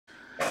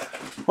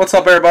What's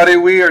up, everybody?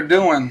 We're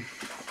doing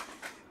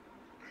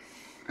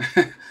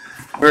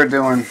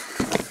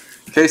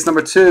case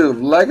number 2,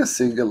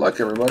 Legacy. Good luck,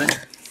 everybody.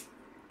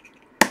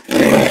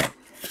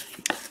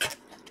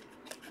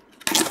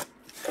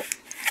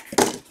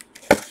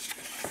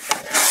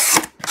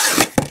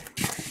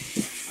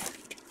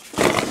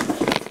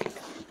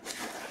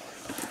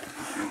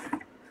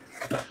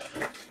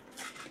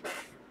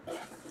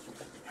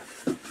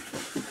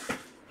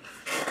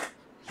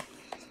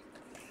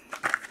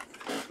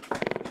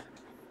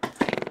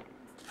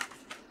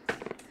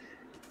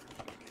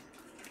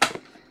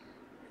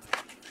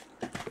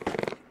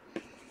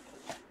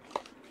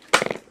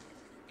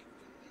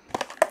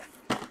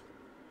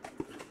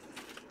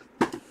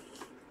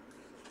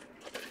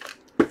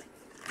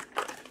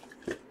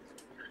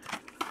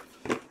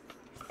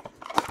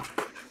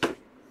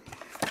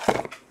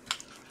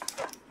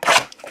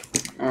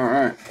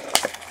 Alright,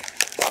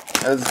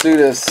 let's do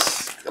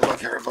this. Good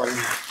luck, everybody.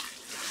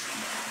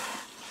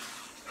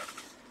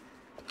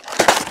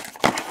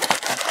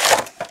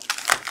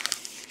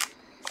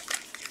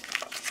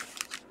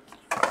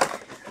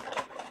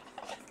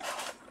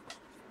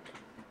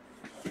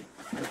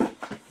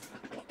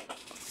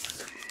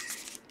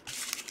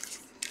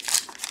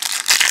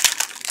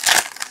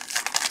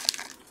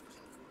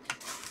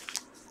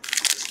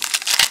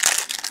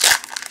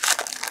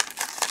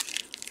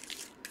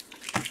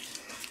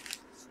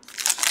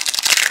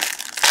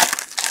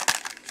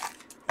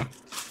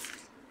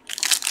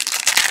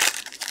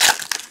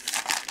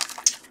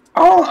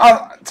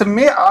 To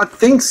me, I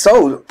think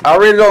so. I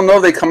really don't know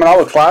if they're coming out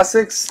with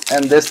classics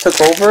and this took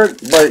over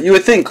it, but you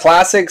would think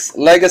classics,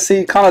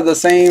 legacy, kind of the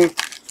same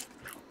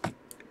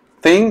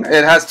thing.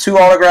 It has 2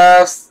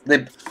 autographs.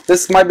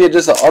 This might be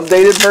just an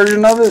updated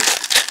version of it,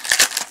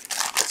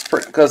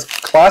 because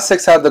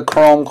classics have the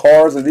chrome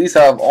cards and these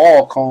have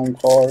all chrome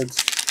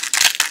cards.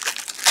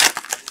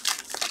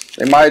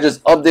 They might have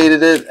just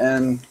updated it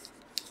and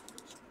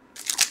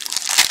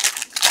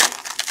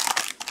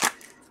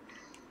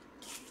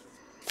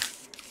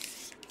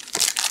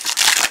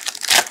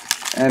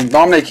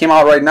Dominate came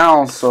out right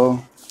now,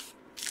 so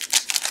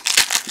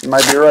you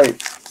might be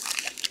right.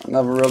 I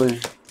never really,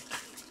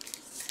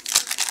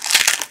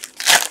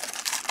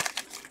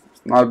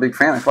 not a big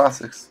fan of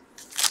classics.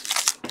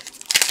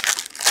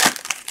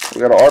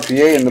 We got an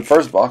RPA in the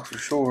first box for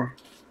sure.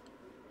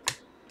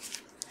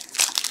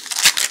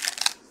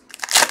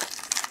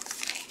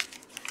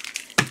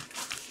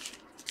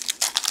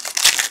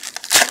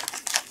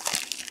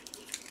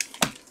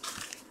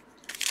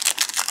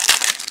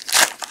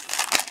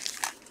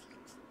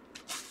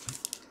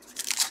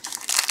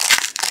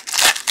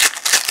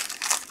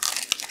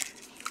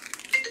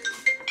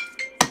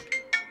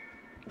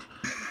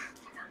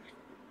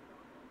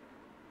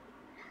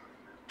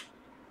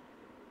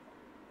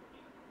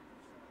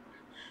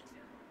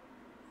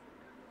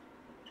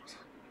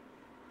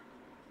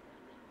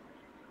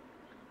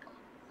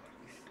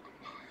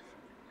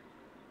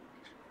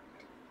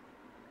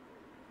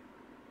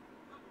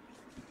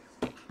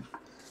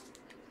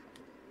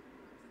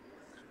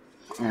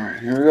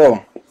 Alright, here we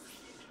go.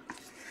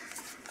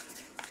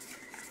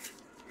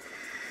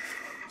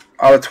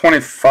 Out of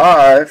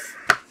 25,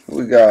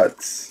 we got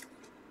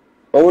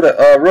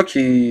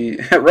rookie,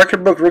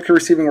 record book, rookie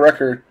receiving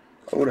record,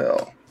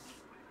 Odell.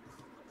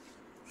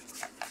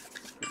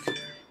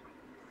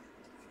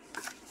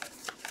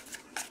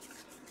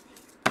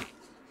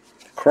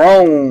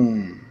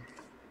 Chrome,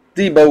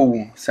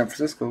 Debo, San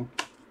Francisco.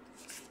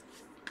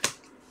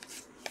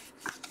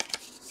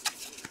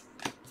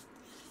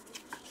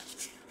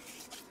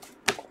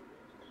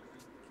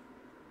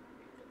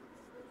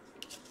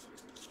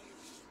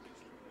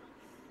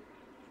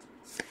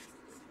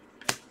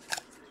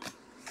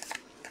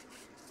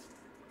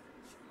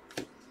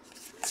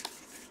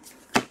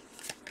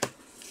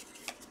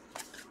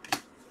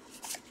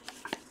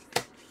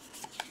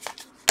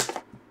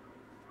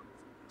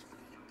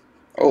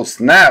 Oh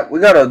snap, we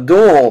got a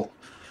duel.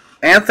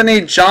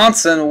 Anthony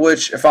Johnson,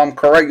 which if I'm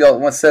correct,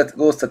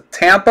 goes to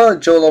Tampa,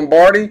 Joe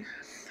Lombardi.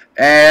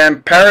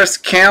 And Paris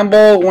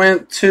Campbell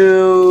went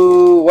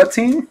to what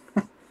team?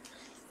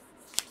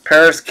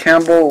 Paris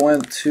Campbell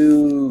went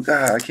to,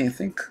 God, I can't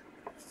think.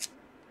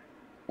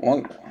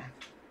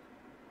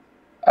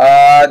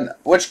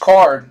 Which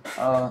card?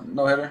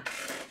 No hitter.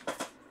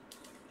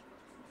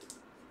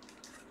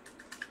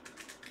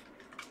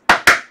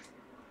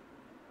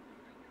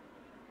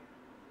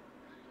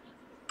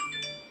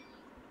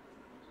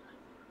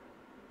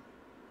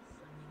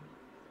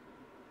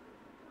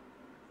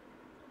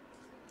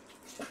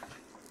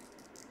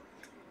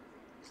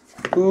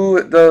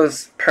 Who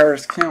does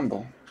Paris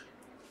Campbell?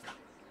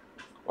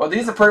 Well,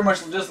 these are pretty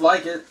much just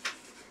like it.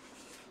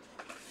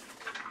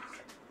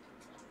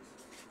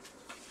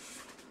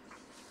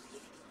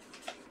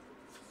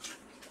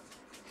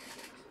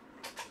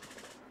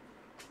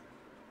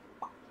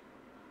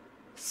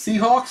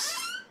 Seahawks?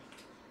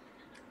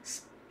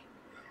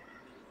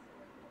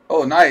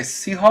 Oh, nice.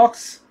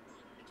 Seahawks?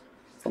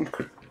 From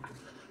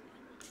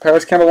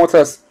Paris Campbell went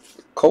to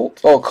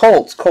Colts? Oh,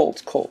 Colts.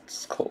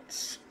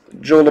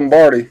 Joe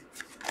Lombardi.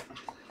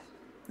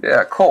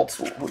 Yeah, Colts.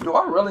 Do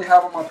I really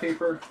have on my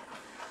paper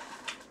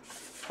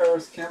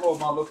Paris Campbell? Or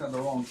am I looking at the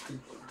wrong paper?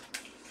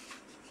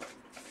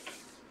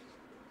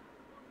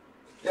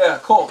 Yeah,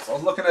 Colts. I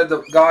was looking at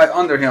the guy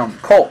under him.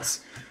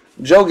 Colts.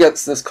 Joe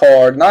gets this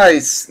card.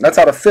 Nice. That's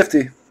out of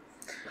 50.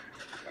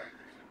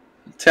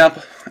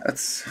 Tampa.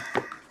 That's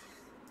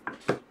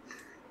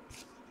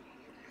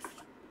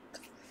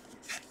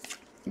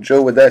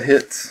Joe with that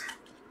hit.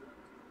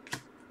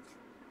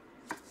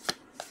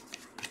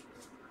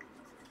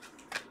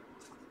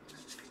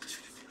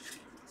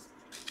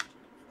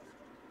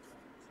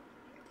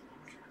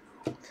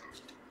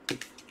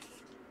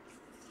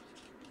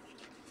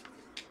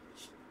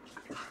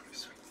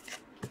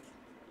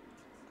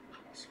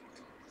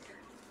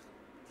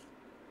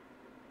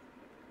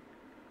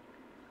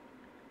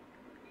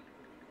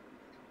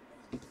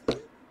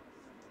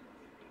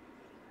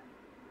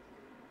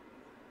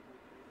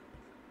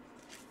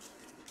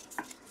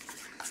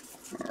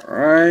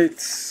 Alright,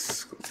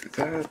 let's go do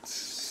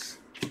that.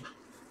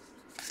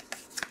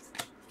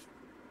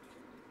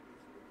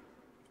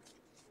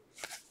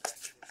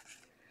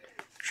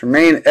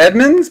 Tremaine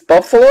Edmonds,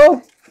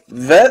 Buffalo,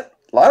 vet.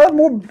 A lot of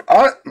more.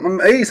 I'm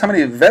amazed how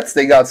many vets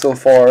they got so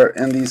far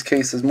in these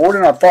cases. More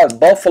than I thought.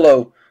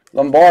 Buffalo,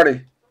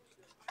 Lombardi.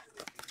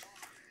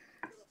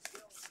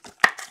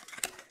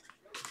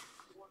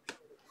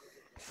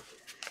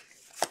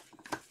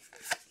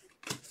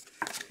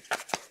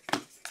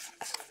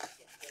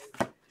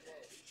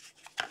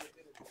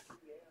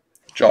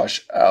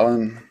 Josh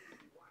Allen.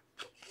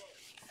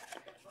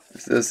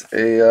 Is this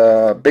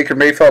a Baker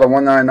Mayfield, a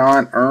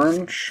 199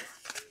 orange?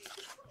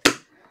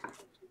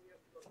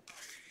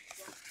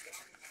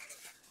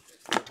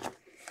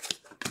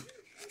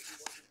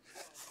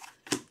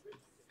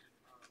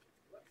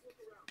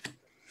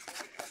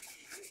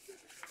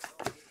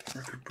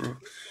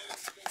 Brooks.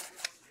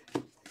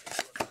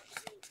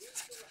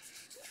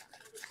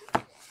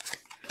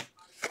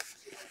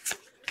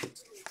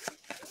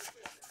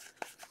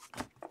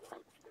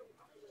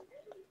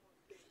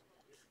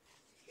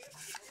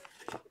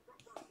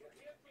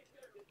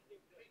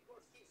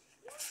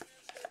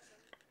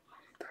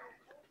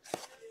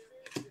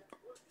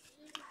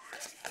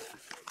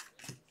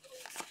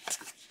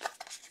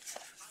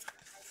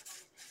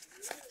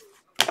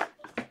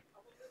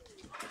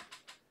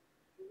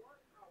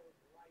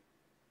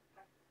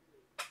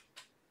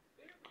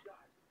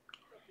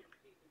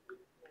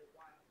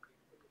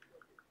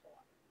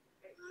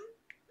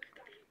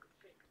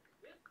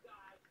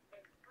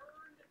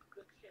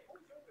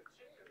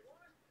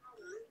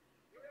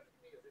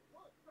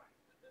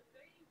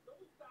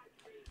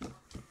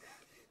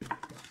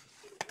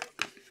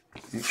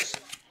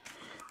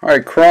 All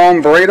right,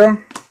 Chrome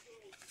Breda.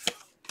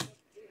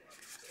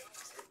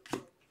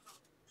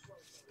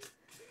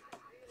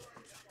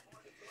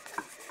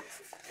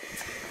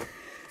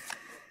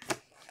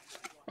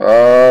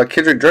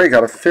 Kendrick Drake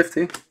out of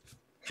 50.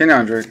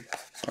 Kenyon Drake,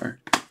 sorry.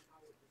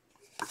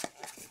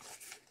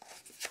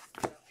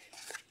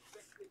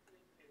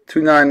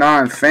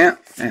 299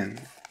 Fant.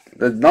 Man,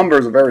 the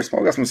numbers are very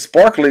small. Got some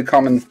sparkly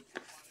coming.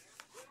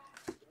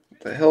 What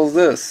the hell's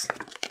this?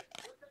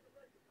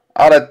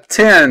 Out of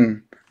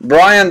 10.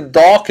 Brian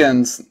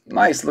Dawkins.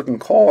 Nice looking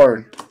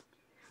card.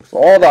 So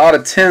all the out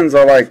of 10s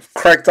are like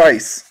cracked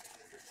ice.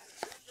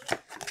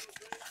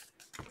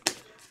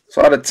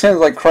 So out of 10s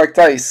like cracked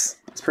ice.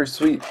 That's pretty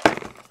sweet.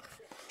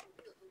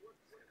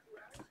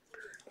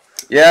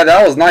 Yeah,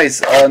 that was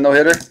nice. No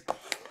hitter.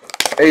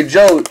 Hey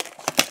Joe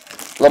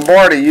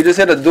Lombardi, you just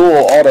hit a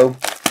dual auto.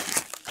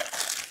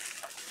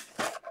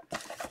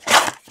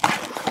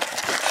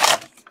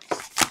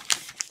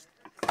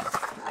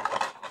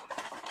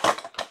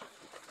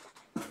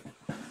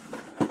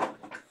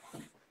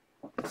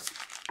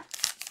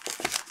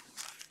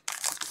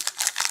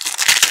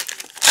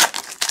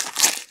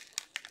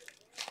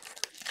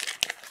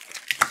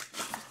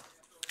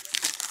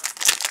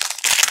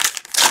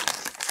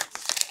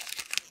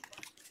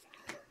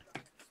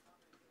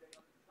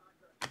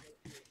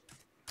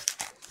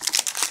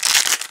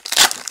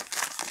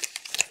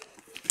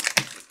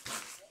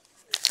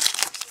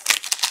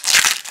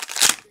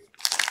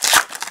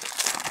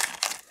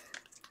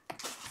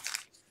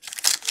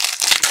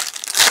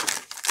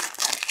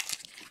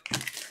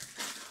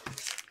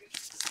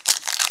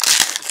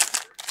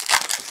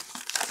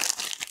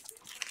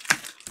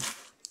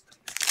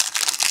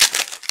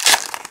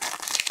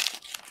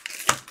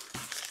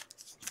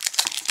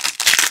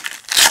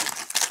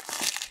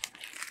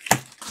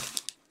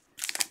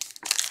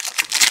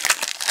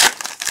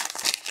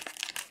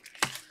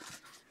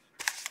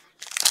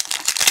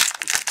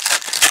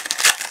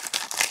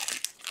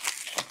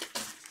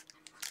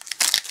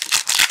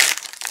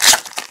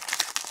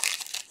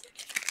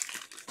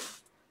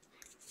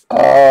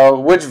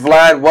 Which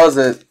Vlad was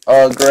it,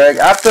 Greg?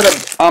 After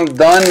I'm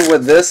done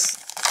with this,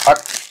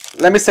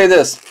 let me say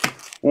this.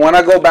 When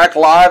I go back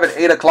live at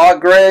 8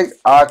 o'clock, Greg,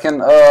 I can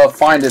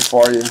find it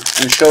for you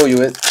and show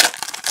you it.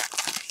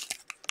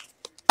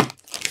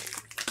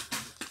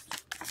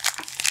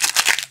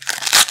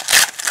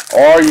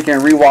 Or you can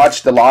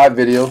rewatch the live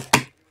video.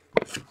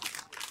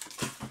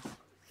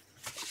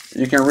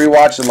 You can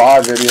rewatch the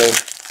live video.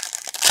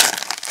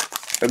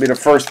 It'll be the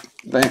first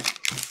thing,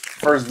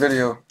 first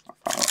video.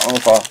 I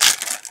don't know if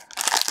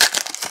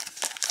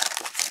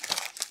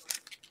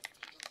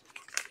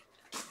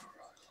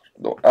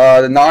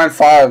the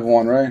 9.5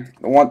 one, right?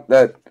 The one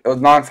that it was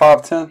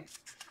 9.510.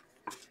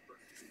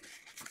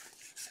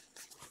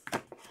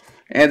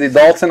 Andy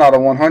Dalton out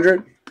of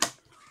 100.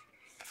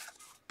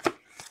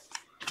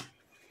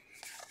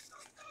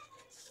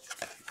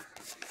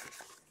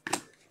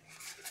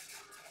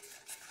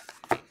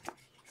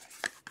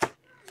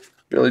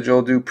 Billy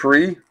Joel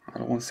Dupree out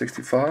of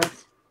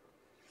 165.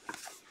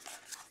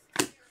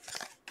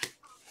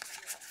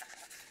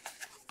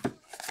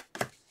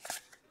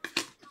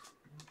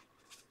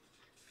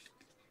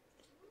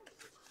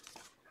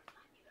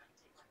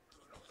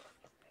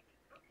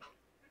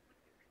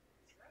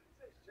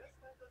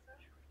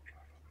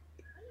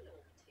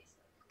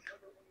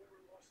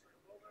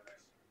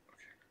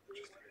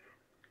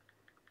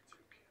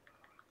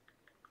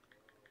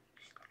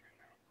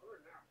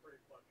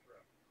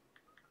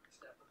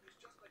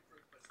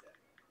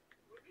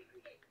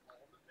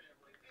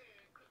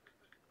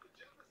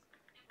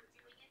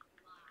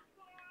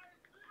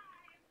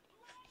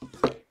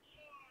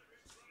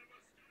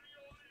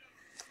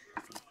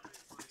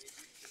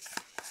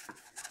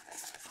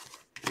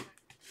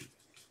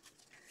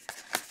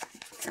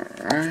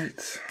 All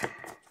right.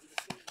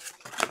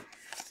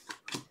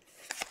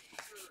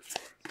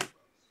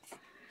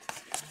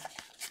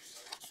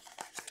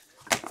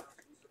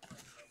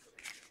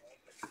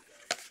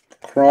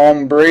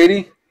 Chrome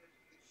Brady.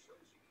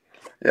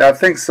 Yeah, I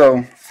think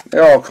so.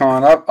 They're all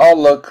con.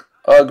 I'll look,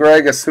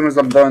 Greg, as soon as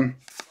I'm done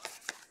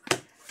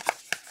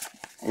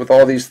with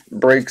all these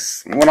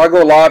breaks. When I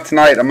go live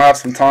tonight, I'm gonna have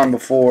some time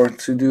before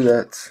to do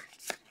that.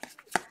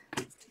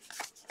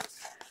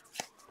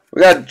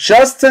 We got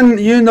Justin.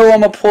 You know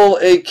I'm gonna pull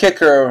a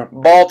kicker.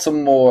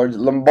 Baltimore,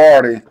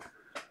 Lombardi.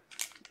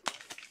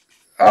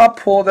 I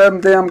pull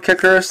them damn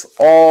kickers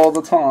all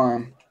the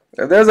time.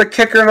 If there's a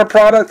kicker in a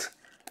product,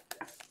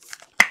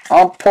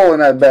 I'm pulling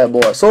that bad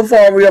boy. So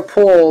far, we have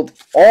pulled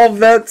all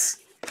vets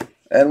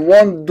and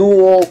one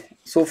dual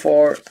so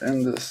far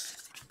in this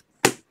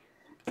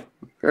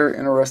very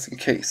interesting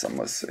case, I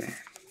must say.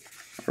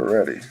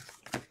 Already.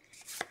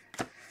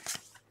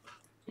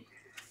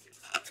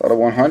 It's out of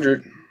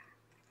 100.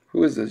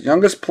 Who is this?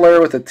 Youngest player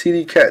with a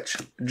TD catch,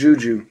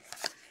 Juju.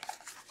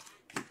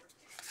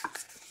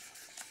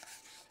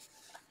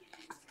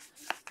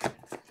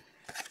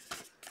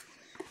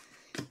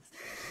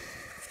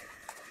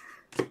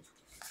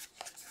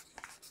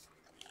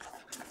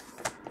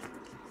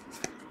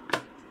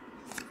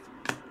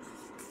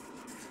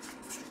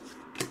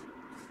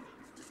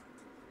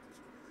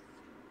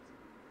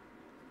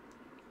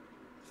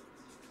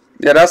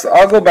 Yeah,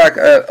 I'll go back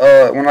at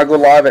when I go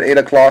live at 8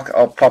 o'clock.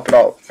 I'll pop it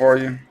out for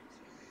you.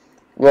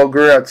 Will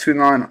Greer at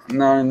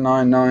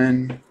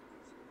 29999.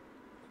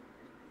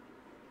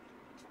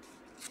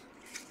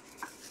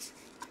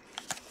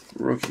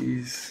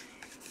 Rookies.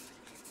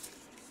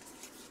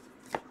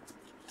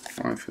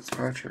 Ryan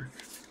Fitzpatrick.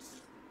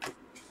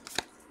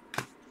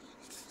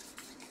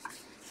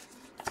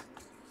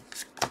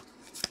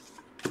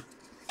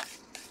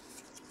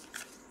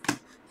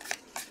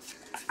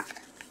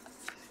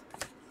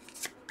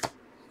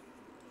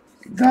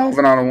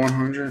 Dalvin out of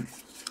 100.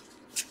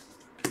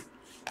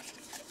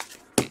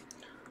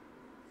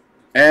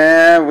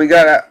 And we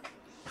got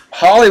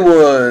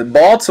Hollywood,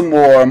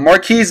 Baltimore,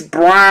 Marquise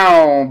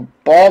Brown,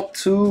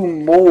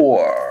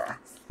 Baltimore,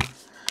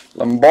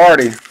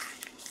 Lombardi,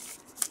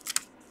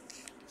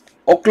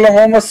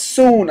 Oklahoma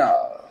Sooners.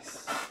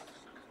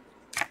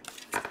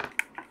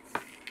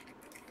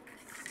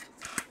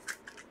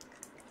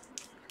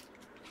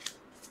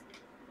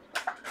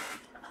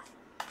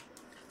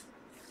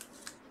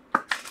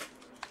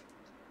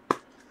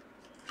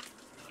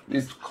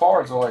 These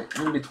cards are like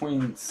in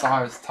between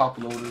size top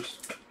loaders.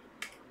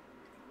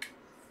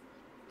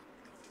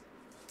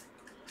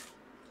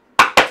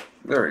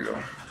 There we go.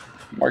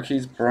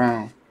 Marquise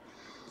Brown.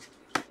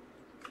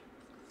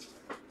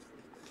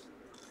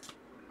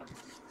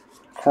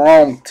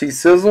 Chrome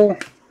T-Sizzle.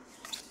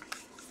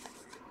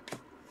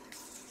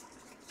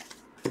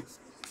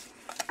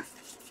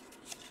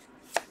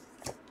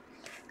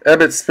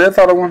 Ebbett Smith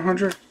out of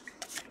 100.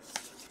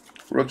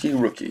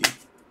 Rookie.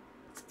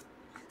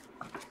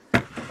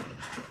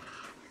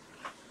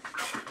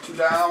 Two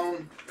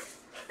down.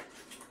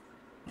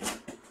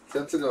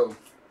 10 to go.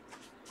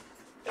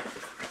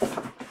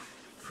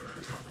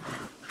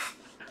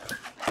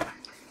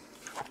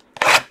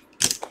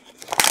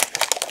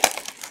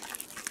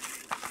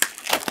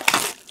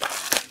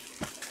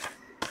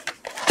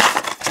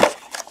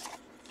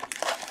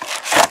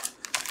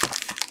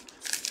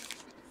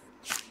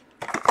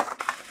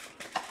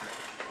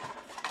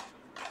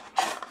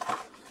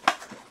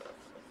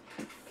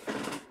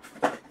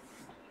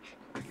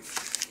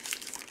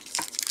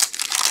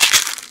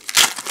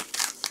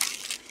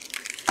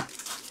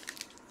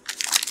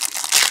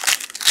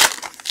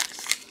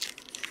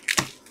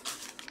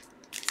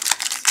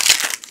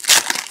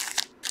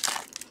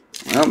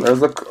 Well,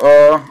 there's a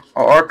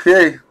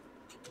RPA.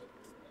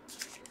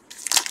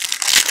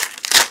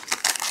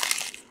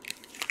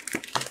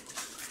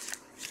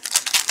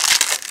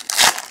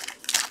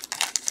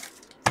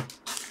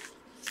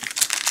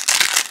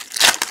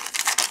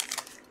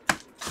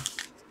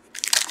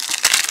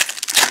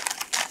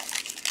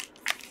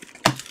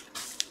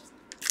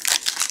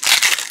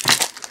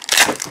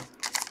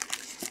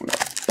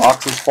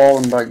 Boxes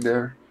falling back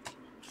there.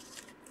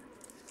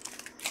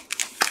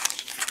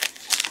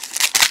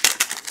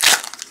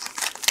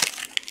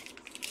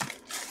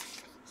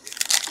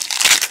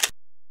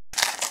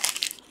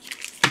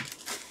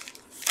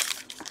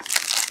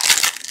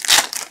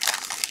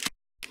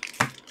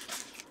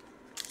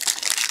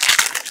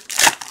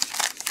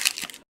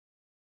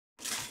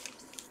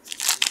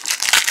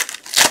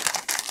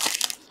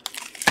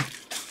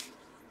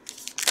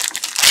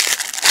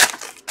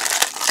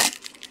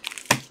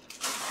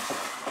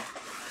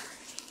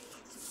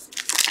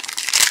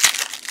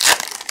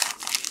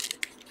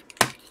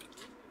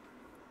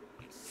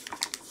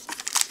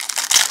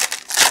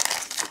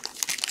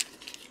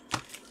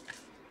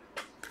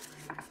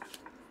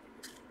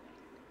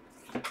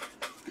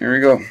 Here we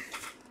go.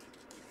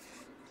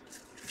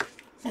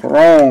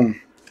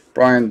 Chrome,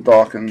 Brian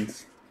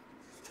Dawkins.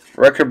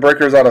 Record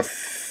breakers out of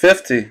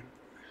 50.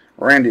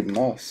 Randy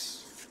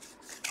Moss.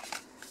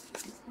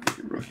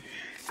 Rookie.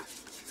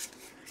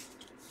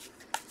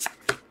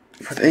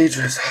 For the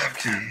Adrian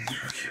Hopkins.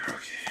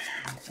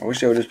 Rookie. I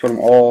wish I would just put them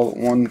all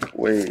one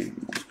way.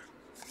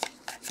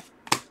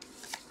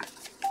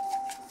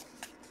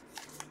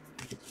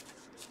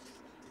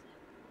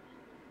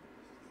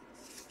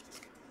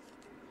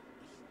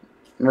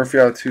 Murphy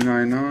out of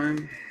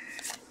 299.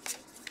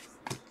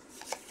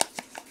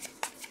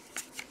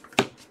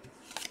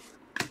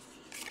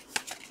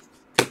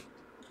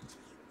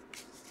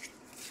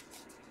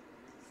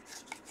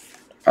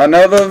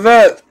 Another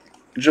vet.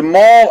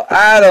 Jamal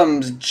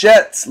Adams,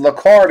 Jets,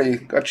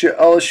 Lacardi. Got your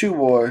LSU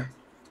boy.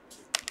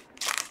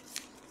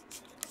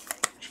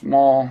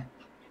 Jamal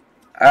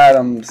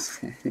Adams.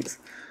 This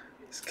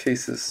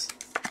case is.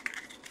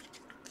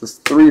 There's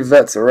 3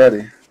 vets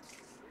already.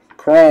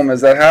 Chrome, is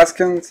that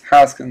Haskins?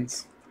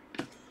 Haskins.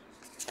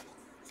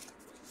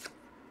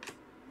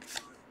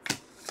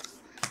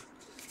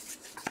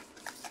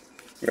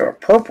 We got a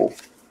purple.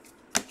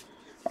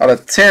 Out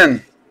of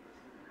 10.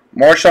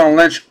 Marshawn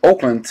Lynch,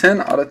 Oakland.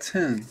 10 out of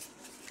 10.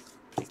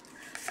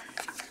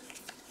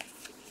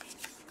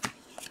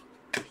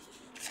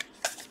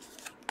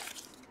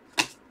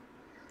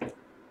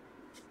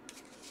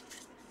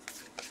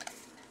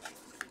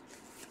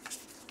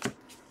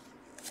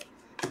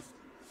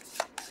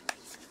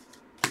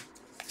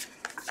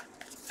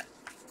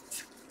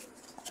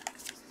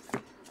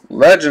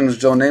 Legends,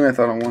 Joe Namath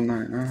out of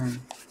 199.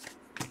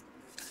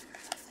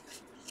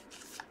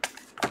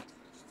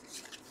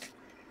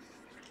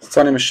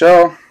 Sonny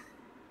Michel.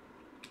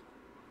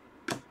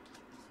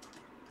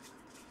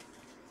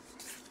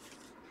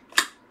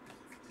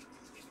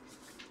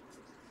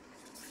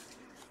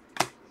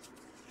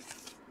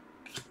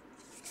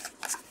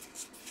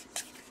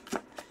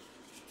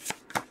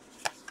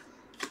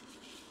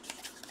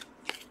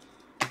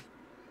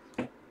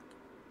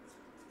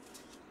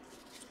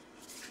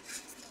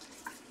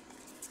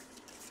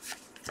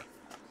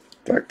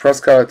 Dak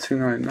Prescott at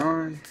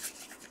 299.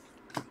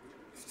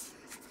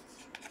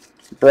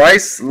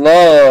 Bryce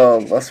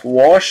Love. That's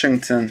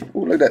Washington.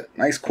 Ooh, look at that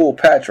nice cool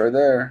patch right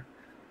there.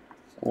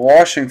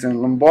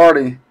 Washington,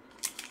 Lombardi.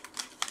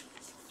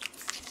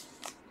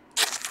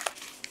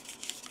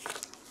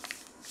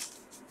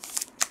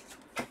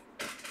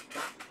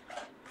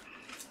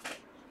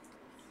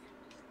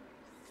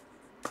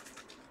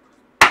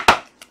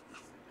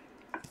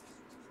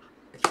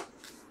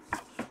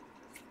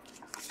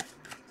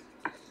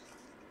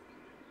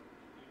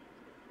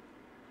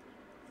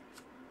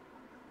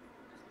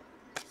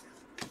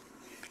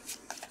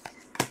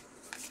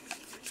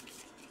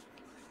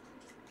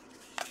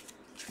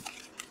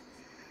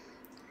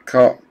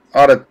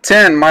 Out of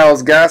 10,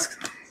 Myles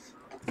Gaskin.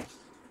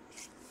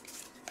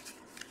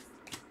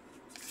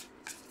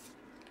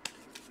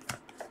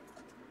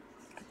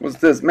 What's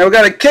this? Man, we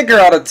got a kicker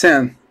out of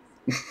 10.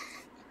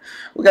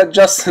 We got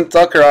Justin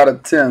Tucker out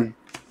of 10.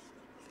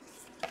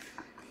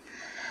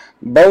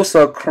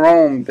 Bosa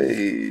Chrome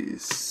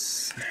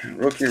base.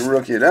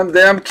 Rookie. Them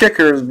damn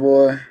kickers,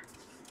 boy.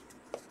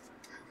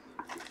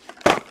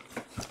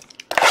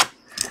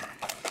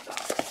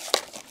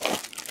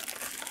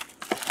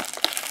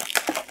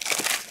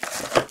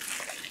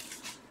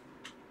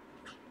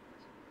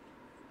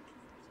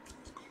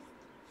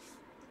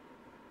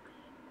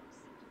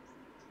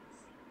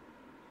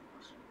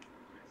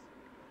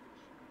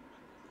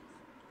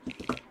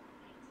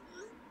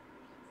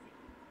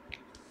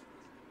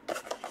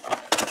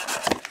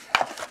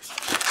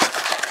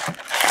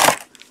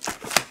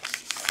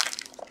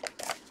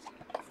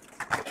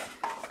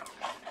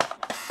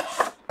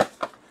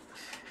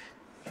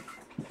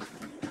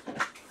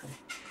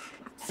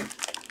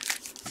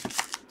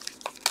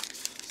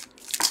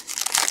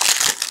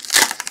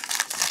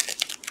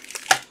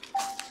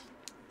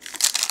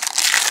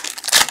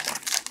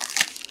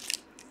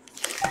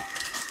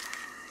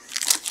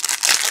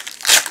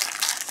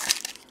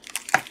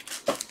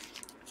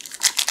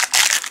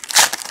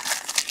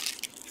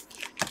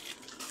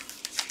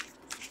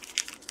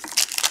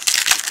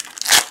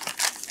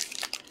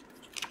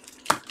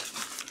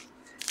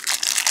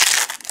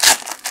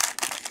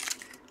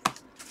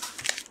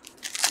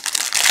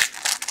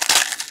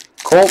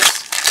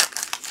 Colts.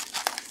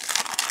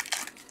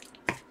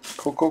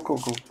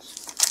 Colts.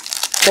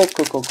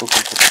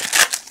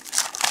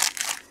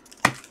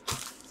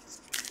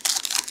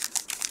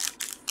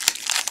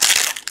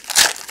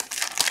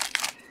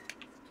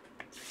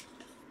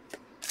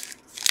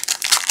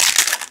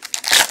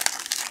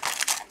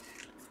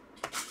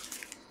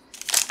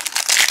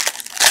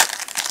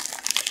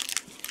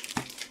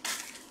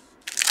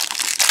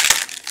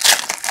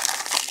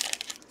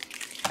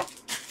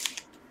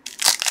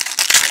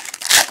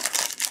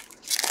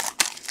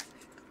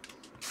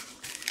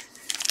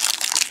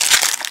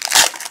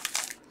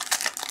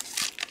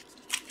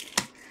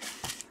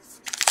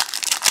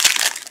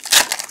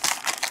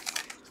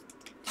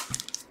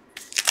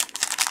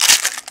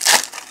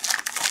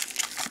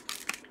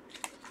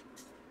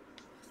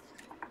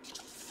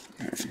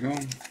 There you go.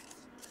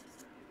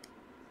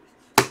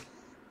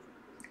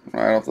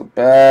 Right off the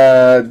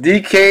bat,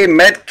 DK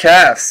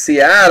Metcalf,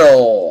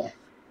 Seattle.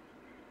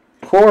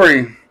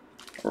 Corey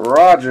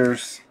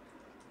Rogers.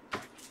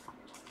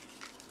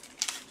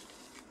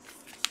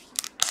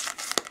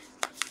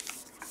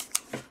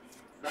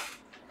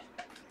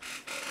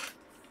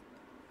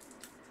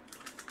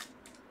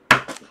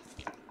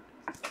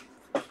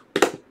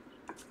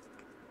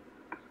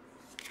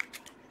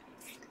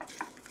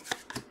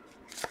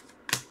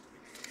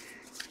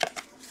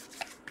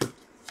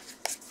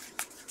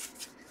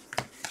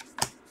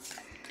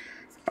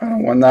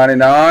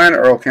 $199,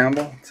 Earl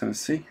Campbell,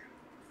 Tennessee.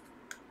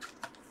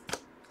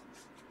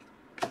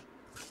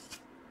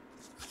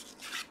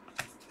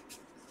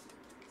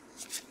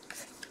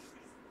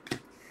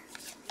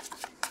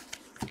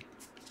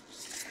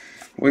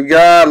 We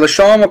got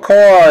LaShawn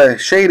McCoy,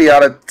 Shady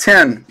out of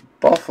 10.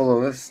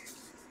 Buffalo.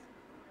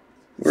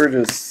 We're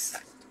just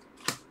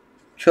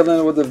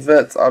chilling with the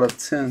vets out of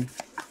 10.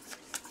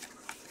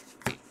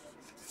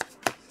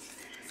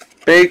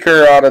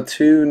 Baker out of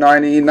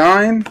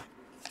 299.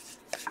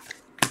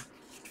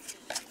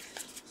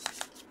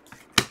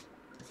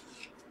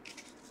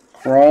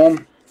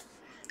 Chrome,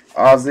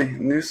 Ozzie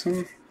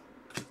Newsome.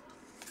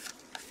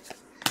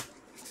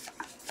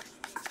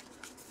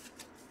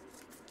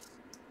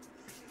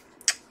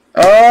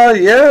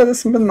 Yeah, there's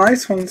some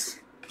nice ones.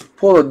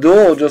 Pulled a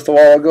duel just a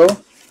while ago.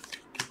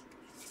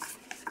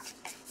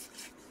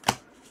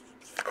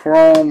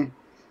 Chrome,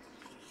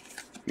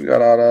 we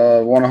got out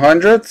of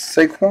 100,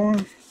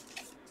 Saquon.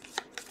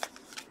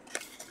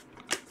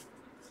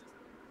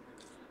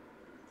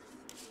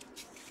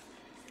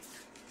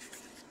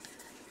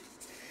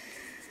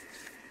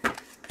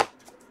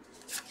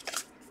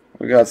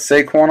 We got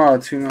Saquon out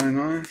of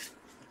 299.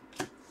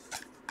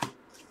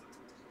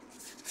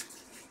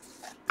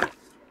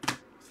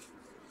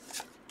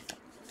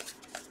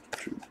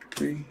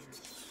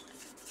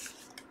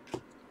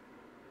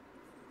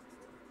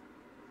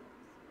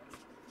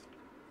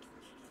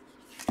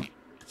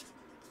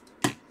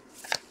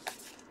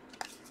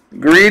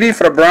 Greedy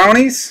for the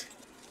Brownies.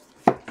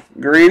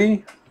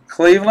 Greedy,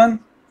 Cleveland,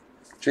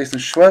 Jason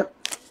Schwett.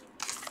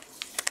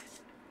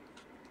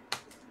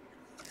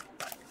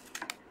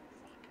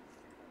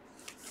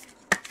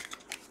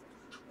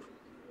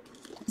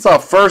 It's our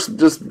first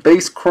just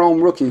base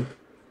chrome rookie.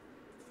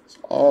 It's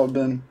all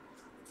been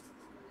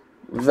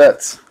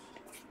vets.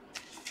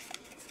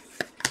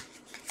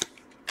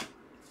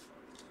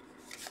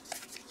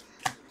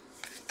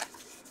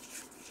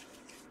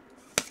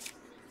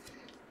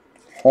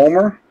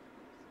 Homer,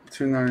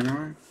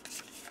 $2.99.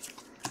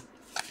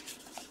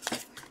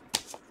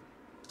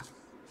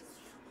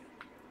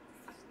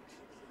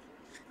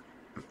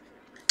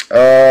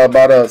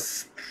 About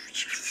us.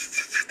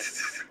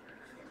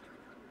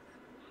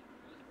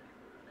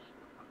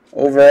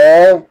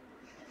 Overall,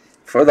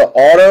 for the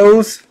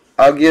autos,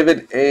 I'll give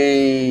it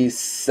a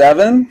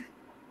 7.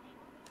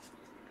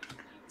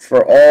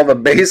 For all the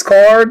base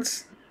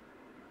cards,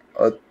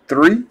 a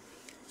 3.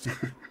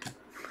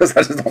 Because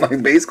I just don't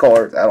like base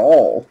cards at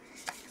all.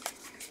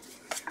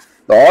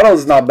 The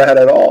autos is not bad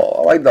at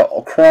all. I like the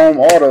chrome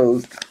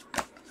autos.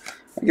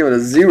 I give it a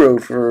 0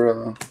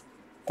 for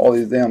all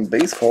these damn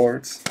base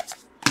cards.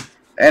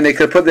 And they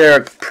could put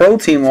their pro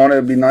team on it.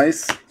 It'd be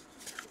nice.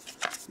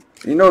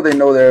 You know they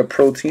know their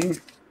pro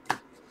team.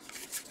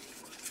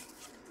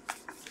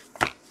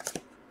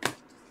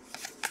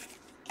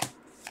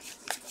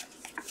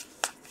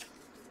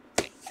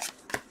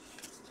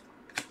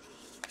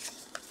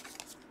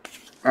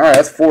 Alright,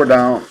 that's 4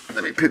 down.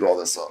 Let me pick all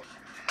this up.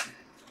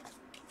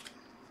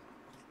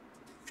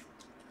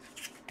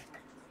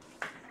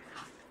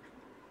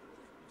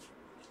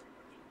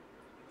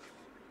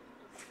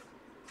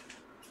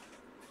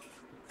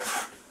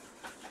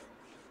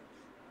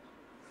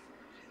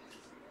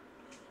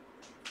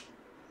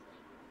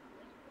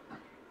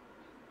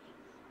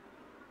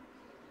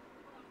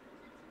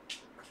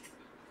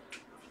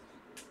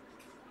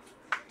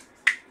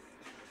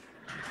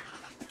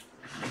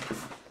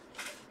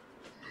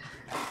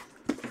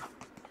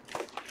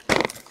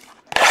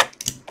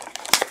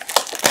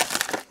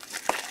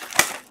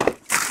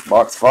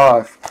 Box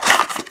 5.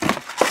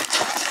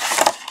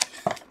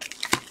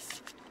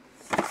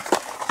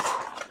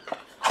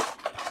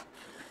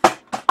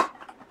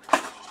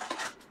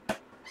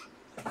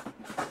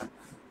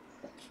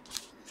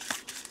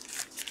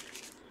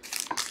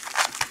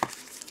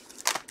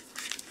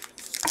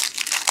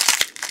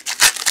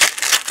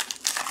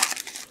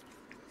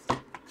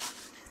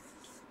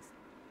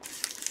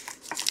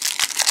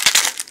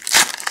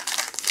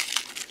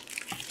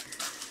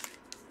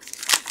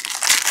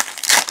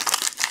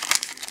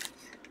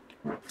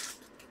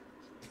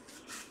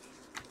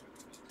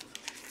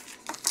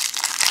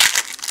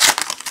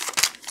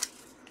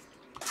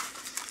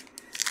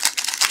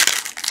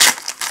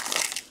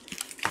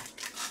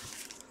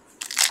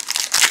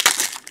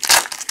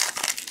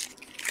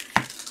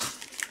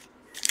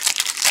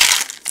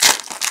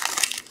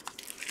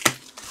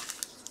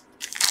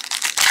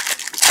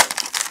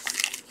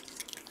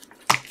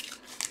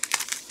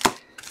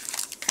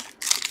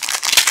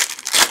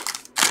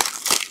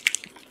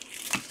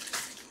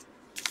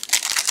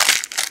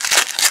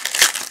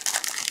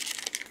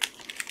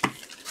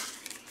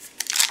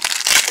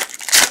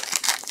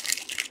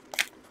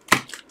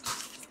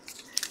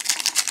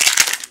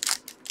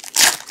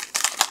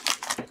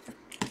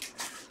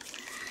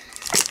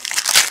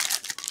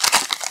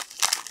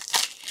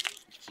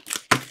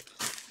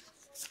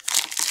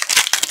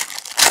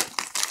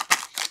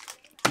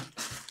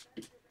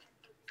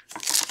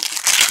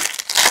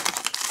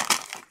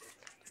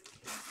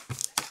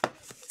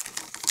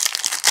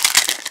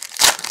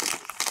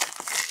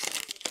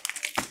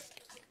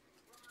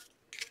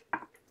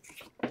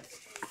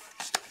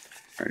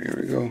 Alright, here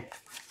we go.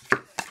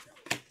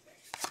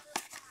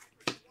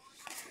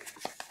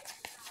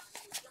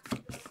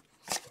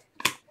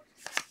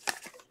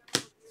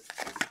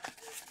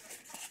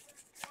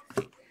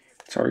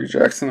 Tari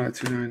Jackson at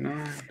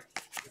 299.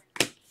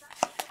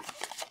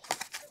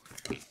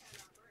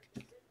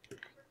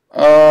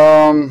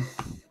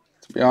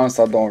 To be honest,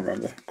 I don't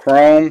remember.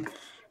 Chrome,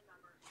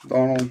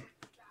 Donald.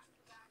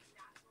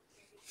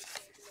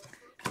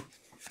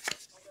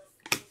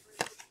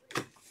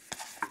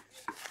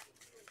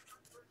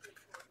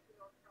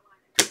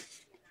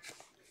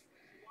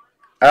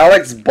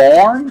 Alex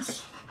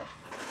Barnes.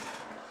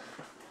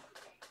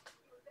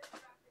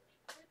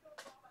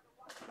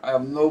 I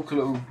have no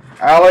clue.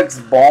 Alex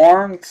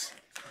Barnes.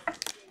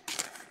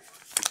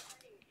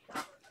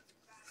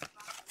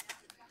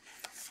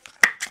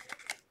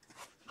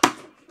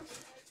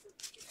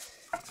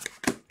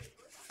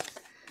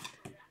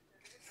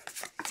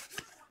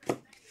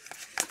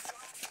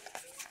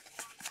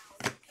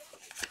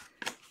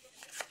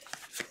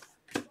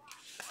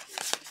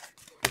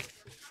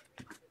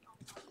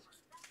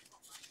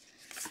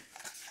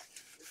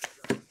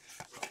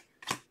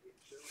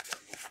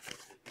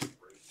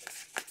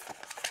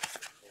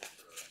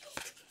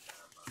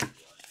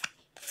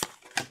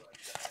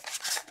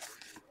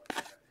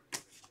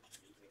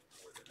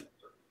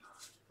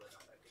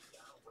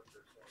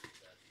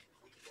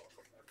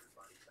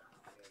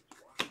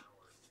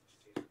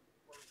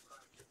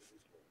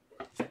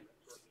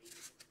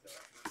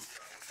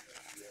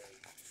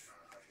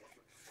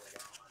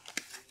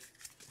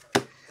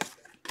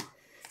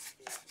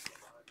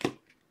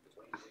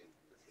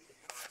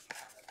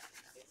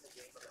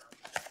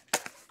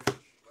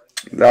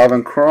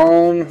 Dalvin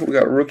Chrome. We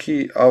got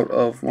rookie out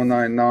of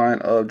 199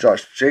 of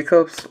Josh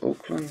Jacobs,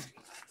 Oakland.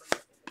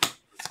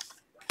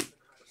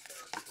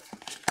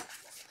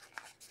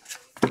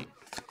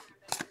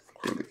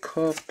 The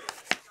Cup.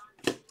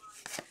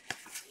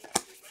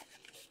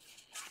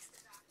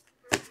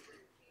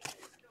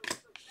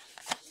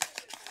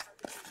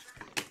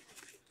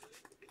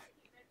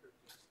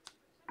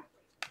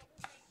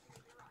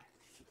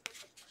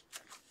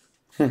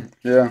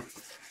 Yeah.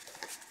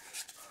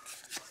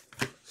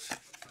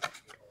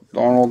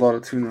 Donald out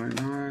of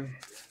 299.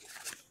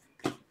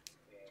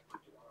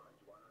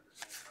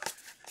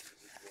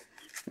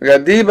 We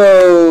got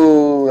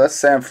Debo. That's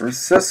San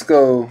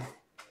Francisco.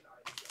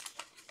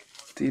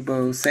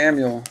 Debo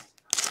Samuel.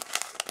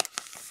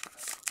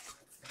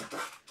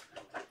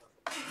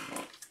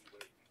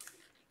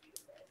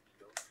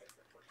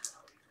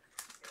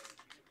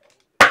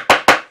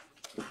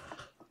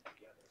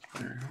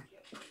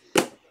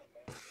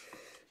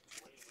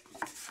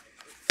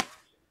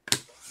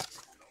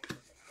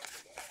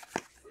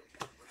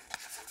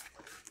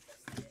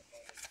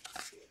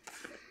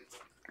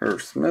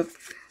 Irv Smith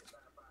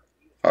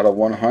out of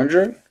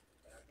 100.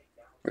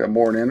 We got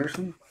Morton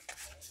Anderson.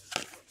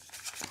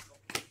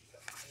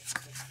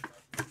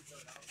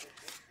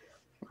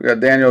 We got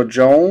Daniel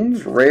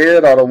Jones,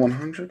 red out of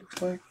 100,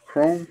 looks like.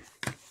 Chrome.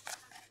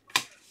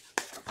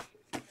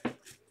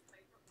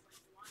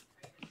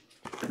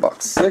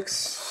 Box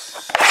 6.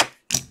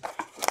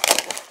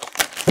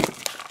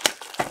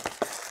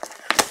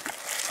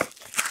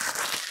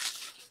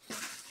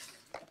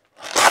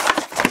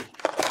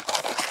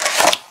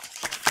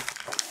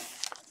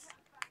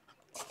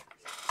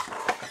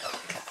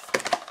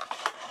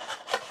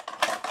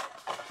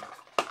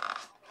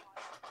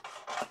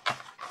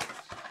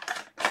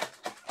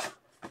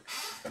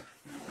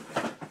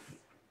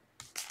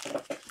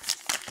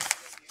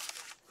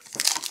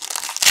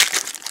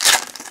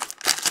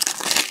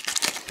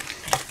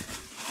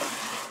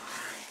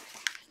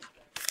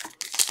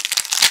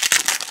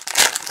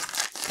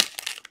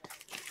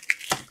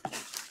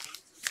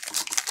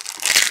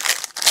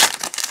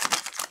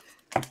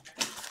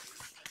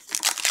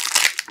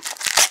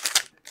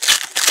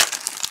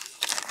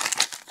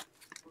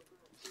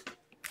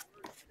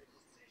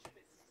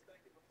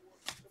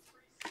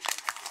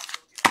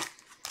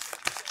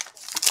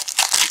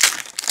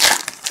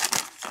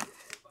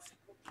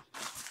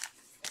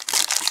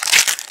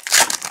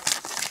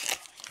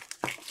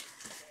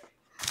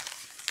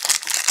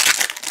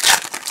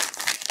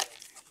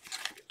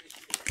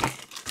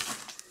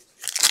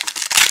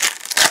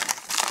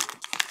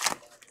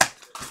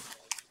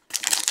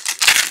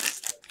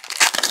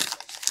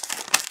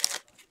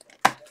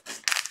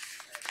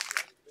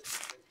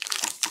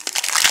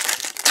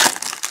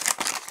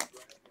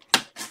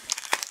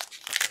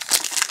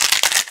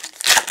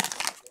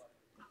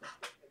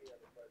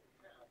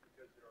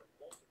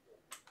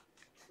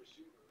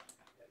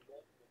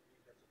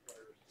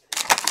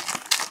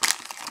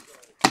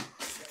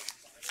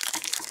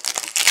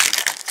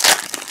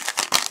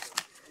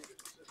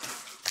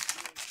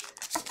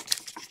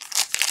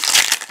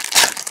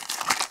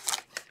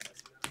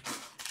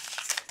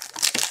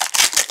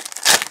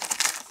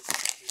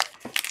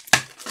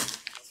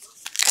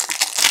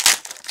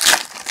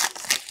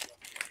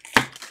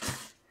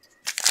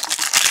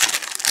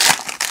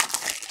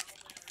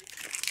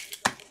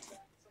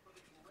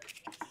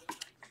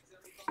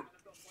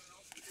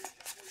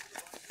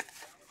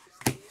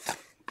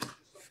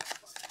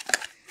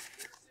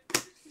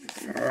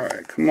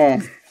 right, come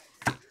on.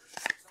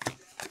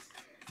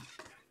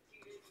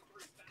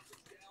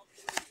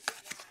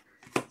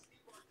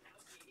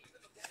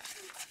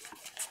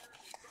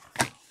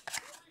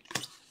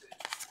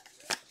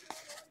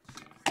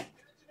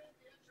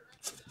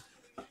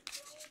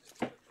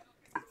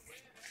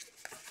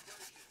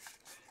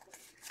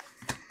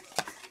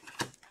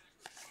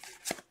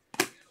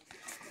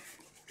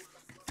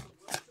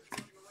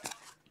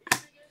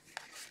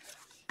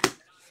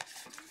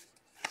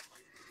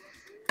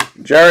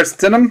 Jarrett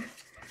Stidham.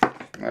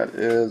 That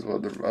is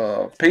what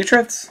the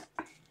Patriots.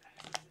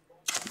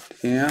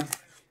 Yeah.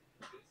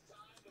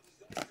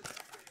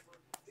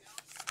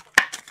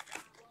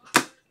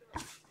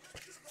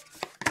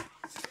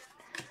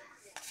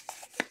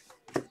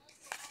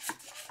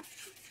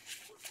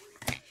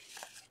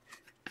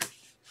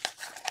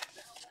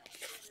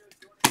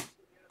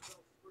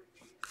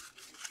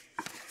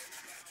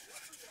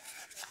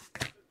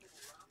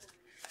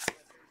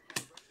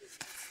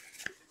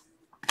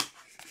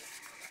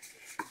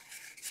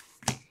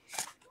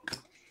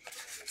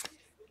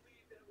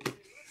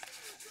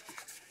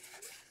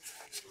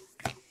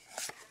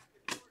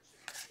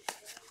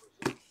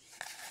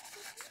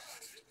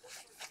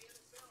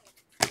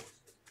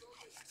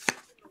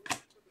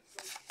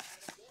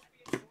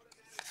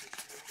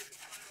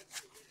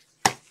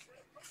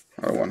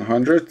 Our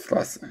 100th.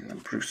 Last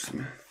name, Bruce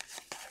Smith.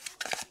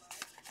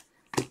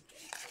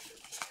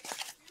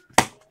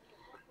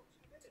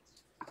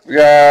 We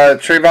got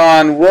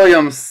Trayvon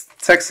Williams,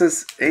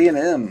 Texas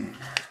A&M.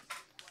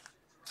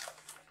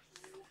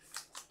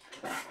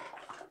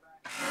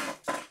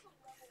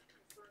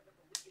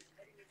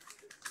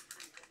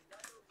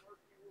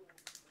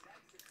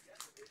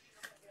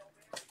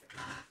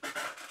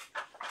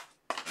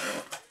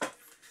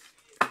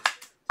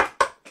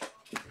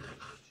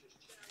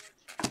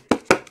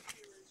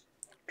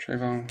 Trayvon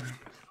Williams.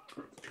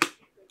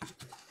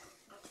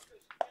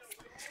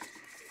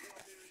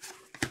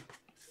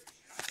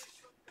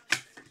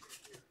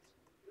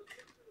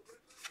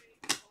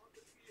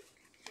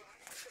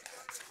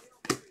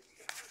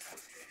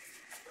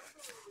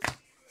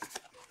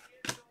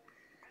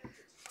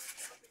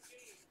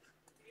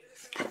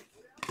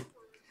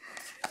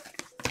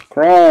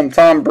 Chrome,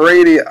 Tom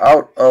Brady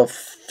out of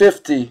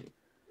 50.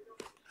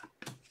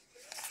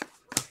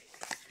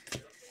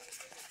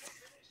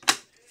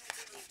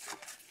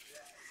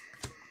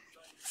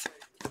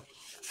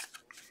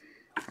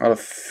 Out of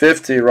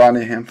 50,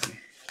 Rodney Hampton.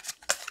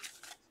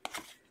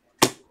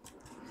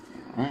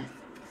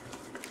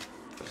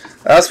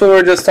 That's what we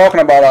were just talking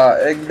about.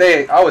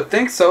 I would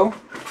think so.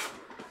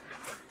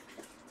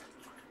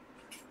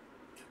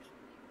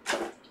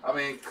 I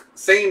mean,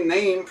 same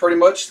name, pretty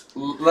much.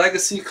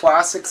 Legacy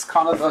Classics,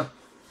 kind of the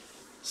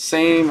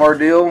same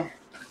ordeal.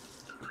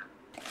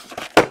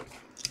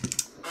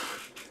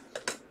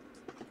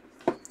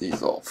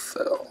 These all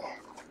fell.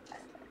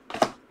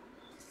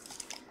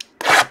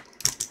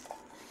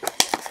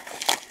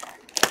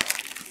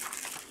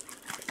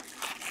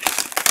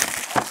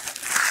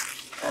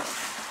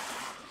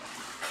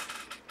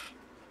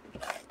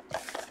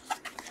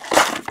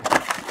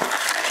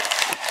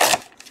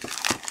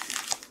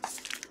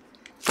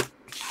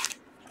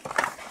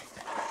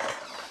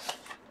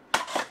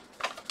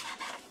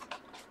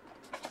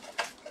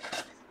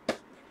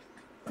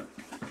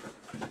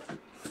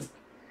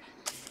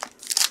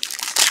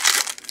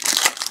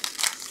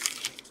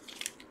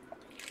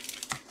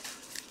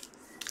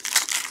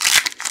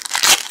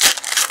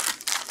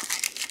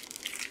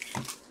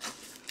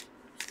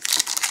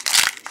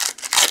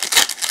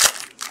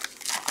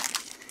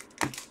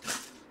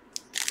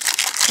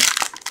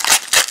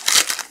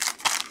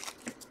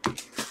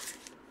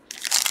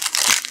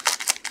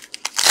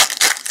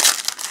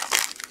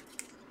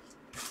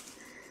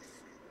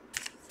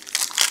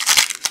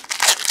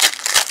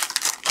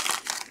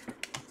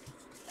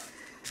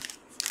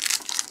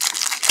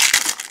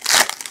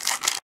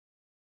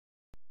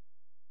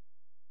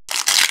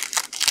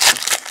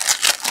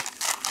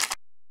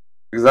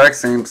 Exact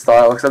same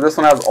style, except this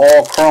one has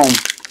all chrome.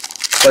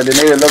 But they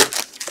made it look,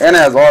 and it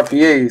has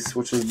RPAs,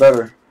 which is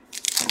better.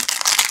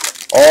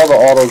 All the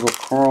autos are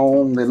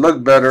chrome. They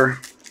look better.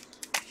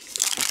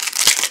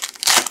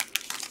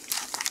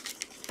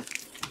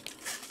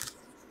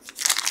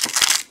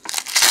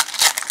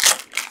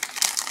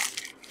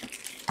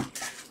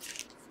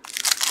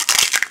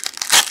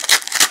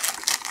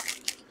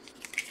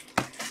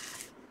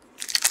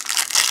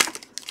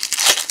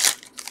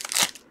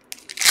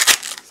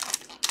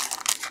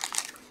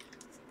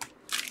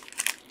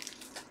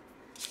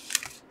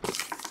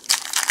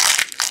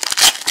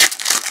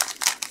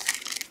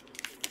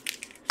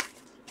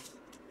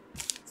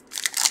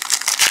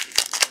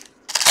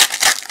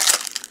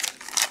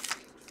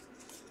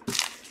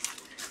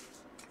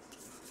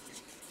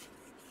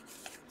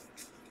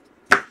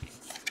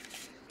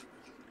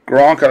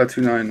 Gronk out of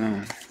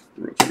 299.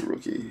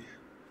 Rookie.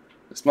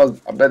 This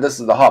must. I bet this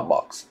is the hot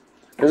box.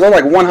 There's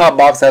only like one hot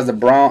box that has the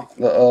brown,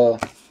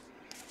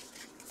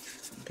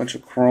 bunch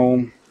of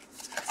chrome.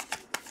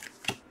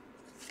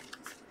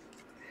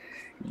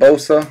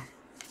 Bosa.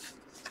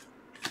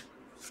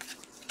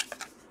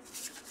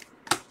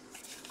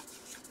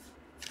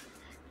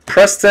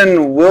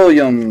 Preston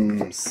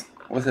Williams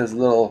with his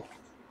little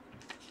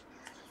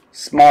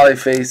smiley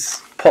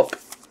face pup.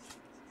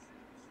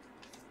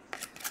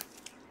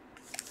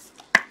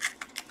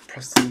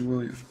 Preston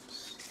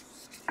Williams.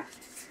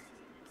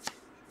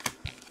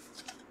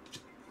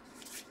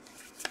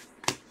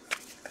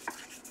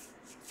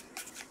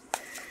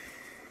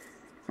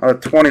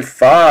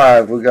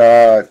 25, we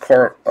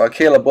got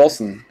Caleb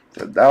Wilson,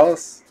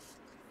 Dallas.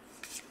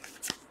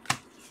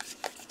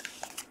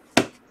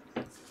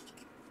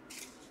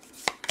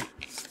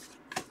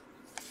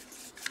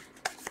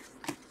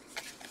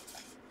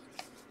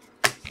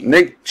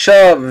 Nick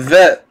Chubb,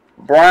 vet,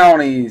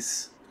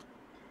 Brownies.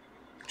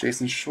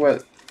 Jason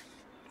Schwett.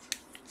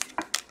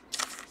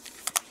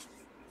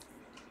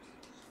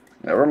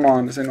 Never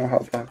mind, this ain't no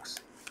hot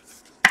box.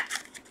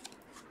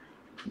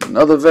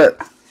 Another vet.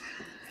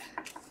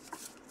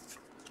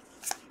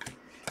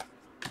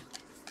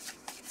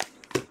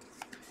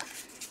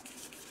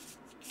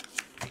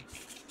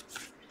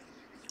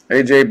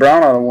 AJ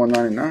Brown out of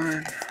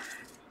 199.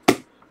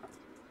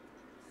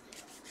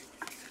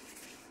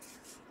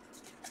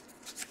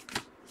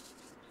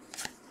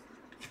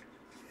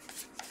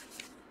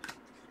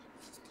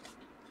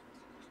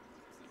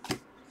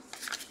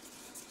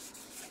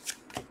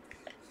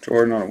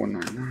 Jordan out of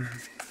 199.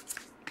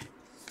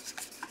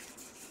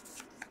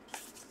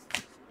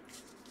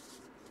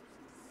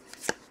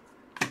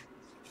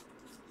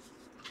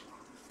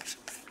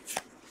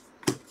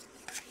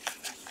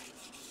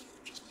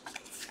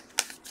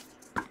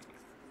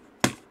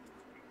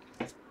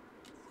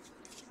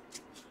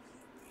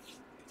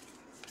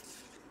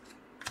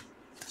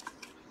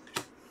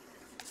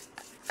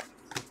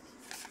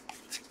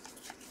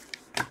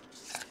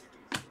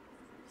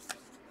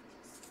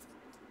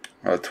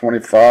 Out of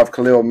 25,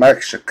 Khalil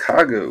Mack,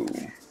 Chicago.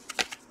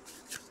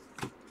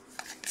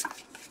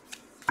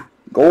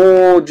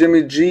 Gold,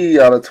 Jimmy G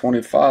out of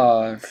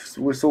 25.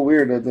 We're so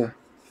weird that the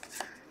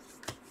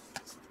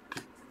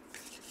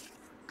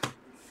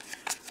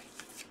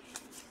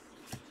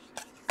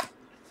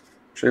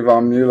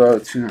Trayvon Mueller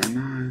out of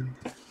 299.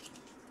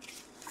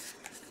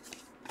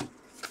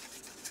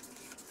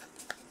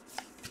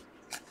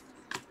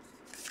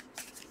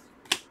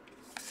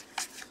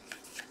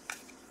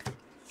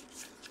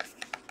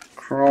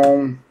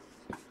 Chrome,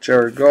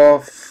 Jared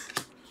Goff,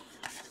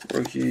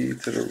 rookie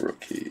to the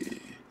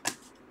rookie.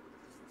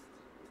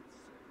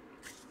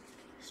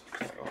 Let's put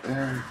that over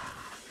there.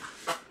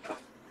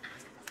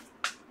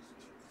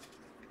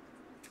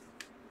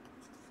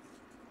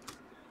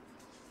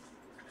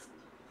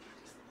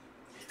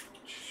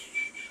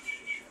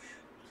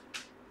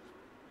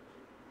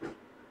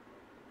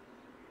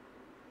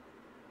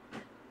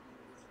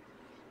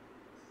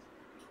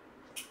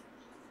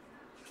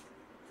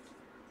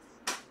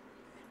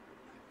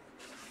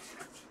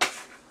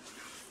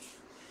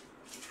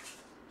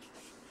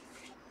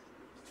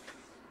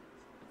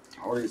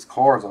 All these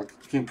cards, I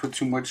can't put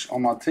too much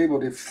on my table.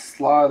 They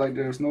slide like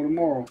there's no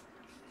tomorrow.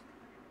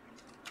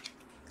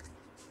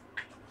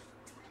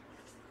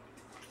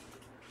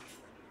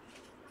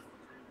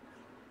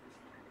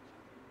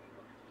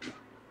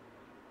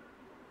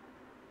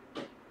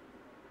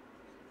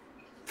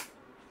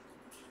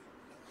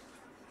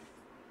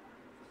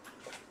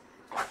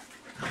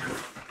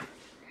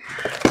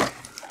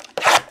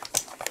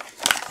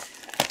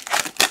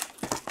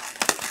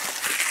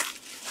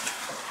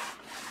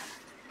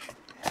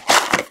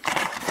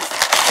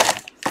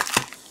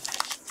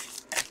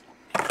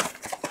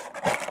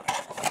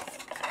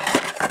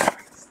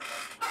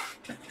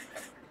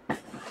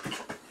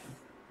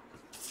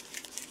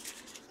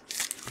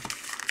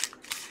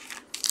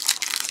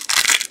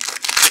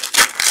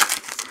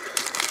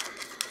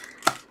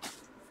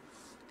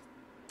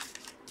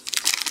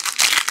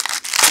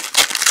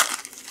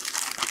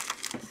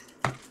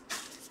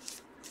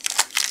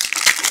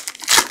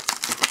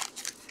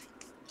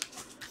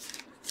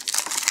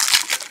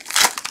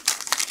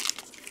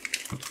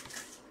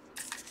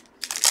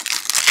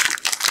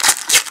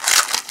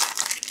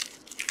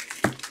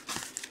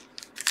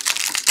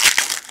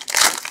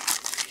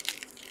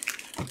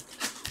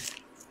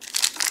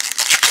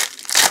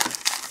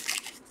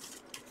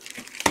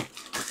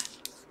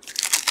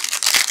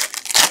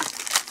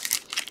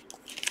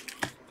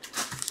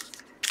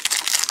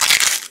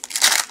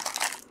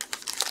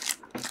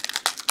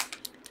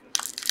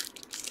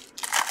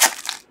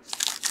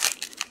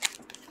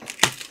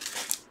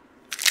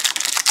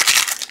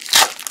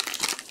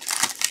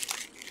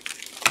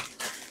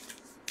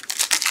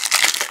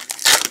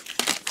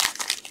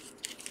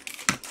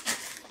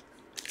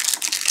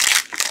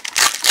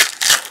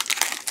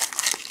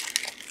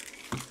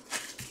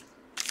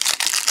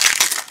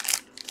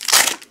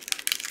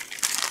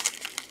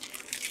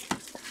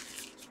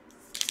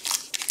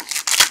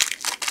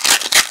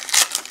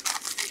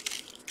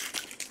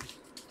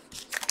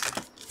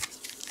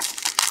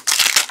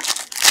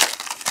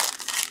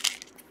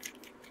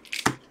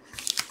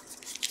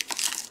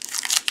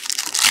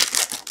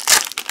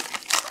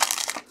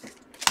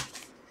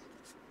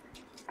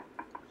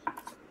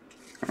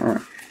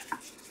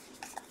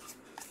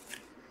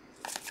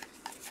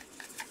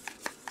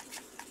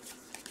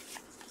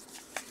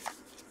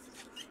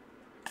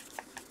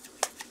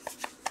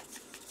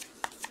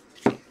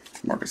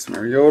 Marcus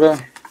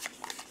Mariota.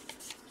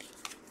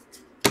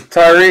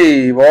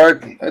 Tyree,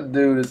 boy, that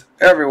dude is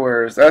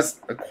everywhere. That's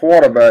a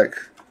quarterback.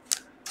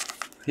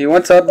 He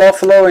went to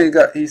Buffalo and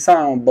he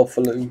signed with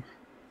Buffalo.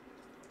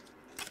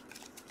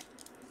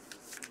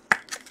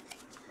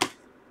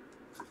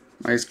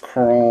 Nice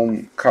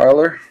chrome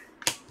Kyler.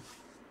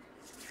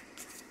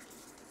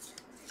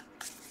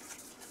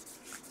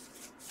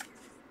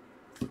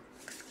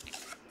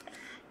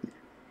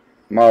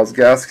 Miles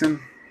Gaskin.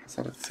 Is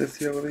that a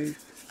 50, I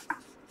believe?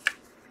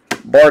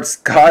 Bart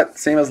Scott,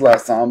 same as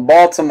last time.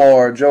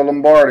 Baltimore, Joe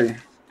Lombardi.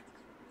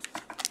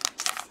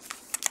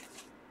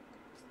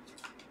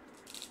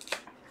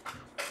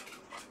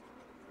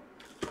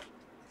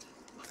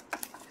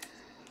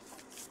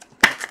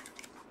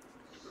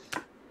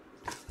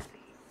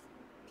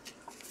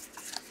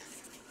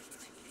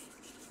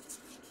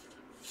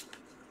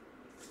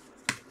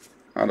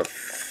 Out of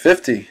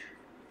 50,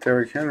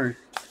 Derrick Henry.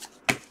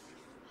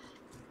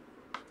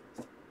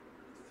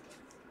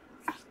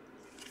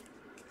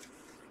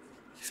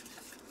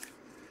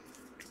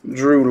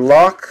 Drew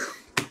Lock,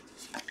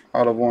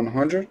 out of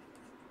 100.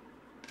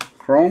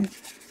 Chrome.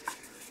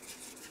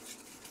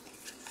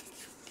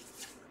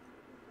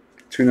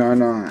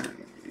 299.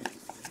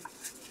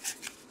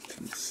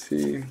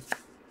 Tennessee.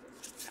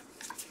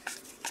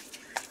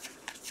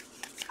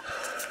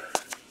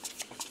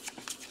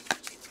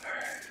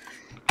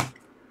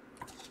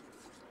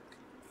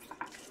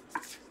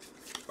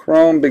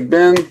 Chrome, Big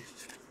Ben,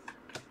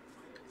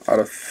 out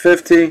of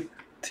 50,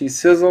 T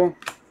Sizzle.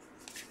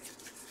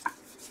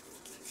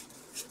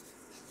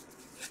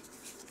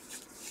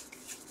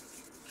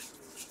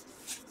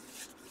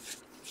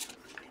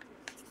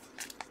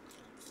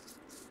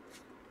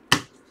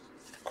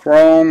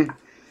 Chrome,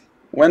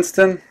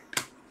 Winston.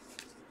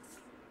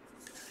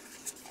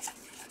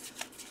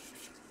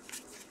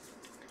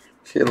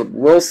 Caleb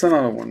Wilson,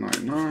 out of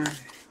 199.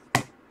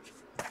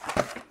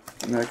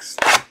 Next.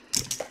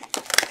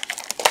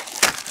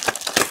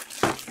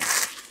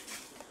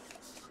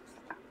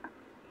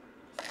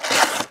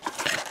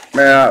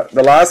 Man,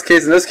 the last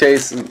case and this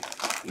case,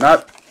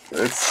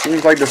 it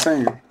seems like the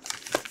same.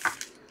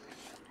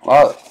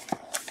 Not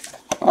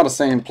the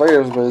same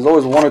players, but there's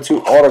always one or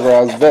two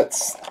autographs.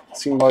 Vets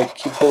seem like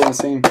keep pulling the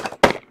same.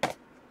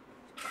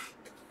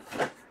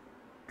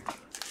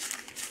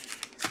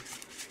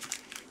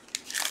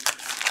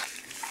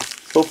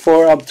 So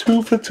far, I'm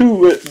 2 for 2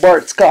 with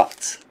Bart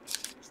Scott,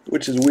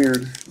 which is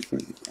weird.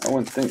 I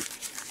wouldn't think.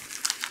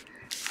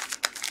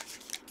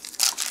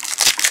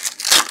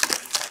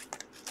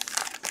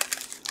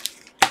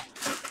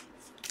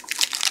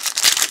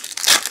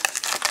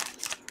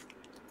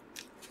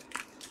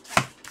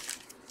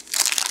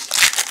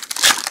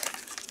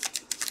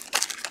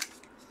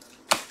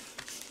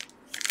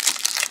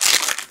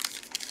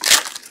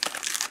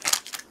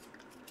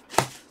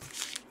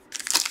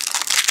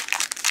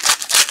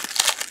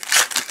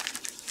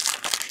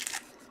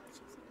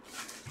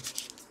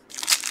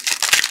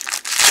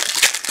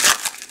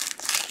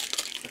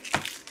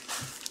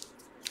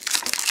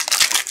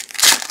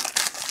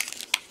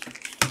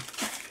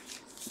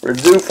 We're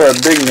due for a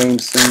big name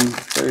soon,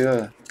 so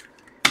yeah.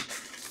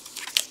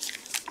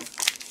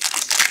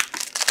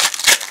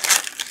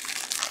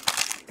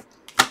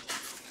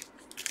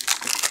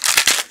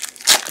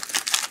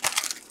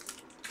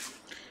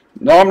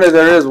 Normally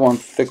there is one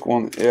thick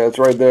one. Yeah, it's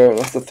right there.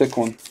 That's the thick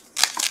one.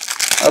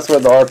 That's where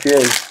the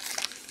RPA is.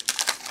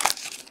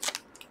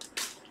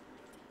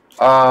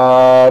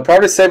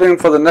 Probably saving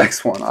for the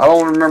next one. I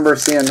don't remember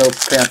seeing no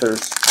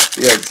Panthers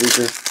yet,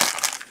 Zeke.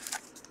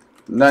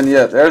 None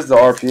yet. There's the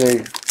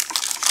RPA.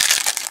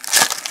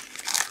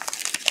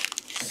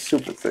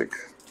 Super thick.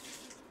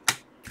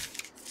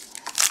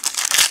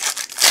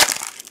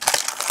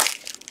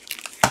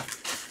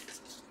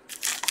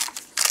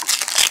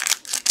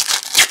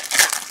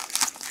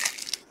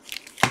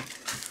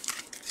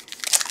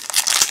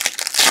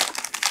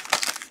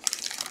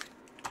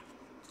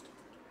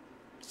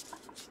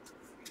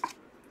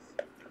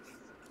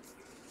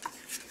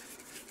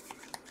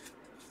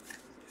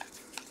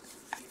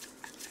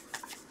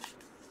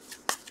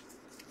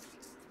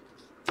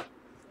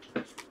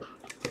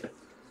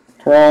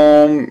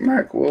 Chrome,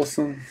 Mac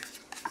Wilson.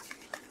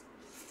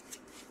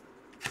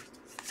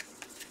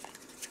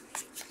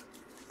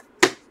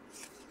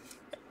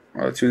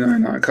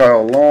 $2.99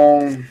 Kyle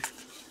Long.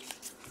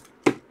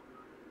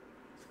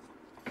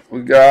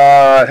 We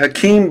got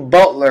Hakeem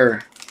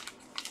Butler.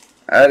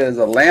 That is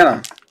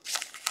Atlanta.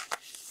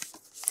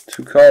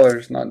 2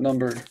 colors, not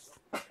numbered.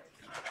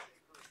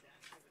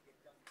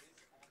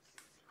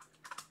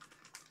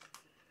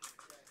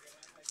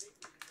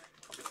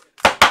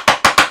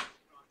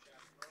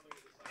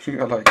 You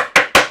got like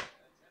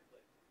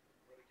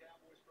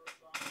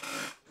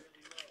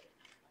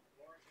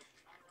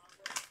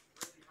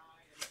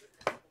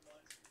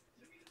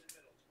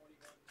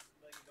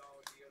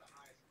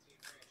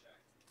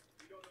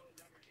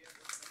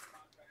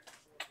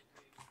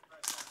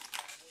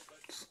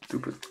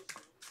stupid.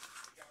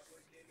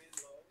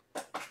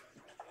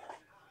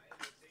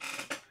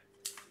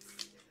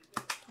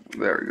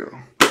 There we go.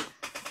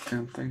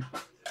 damn thing.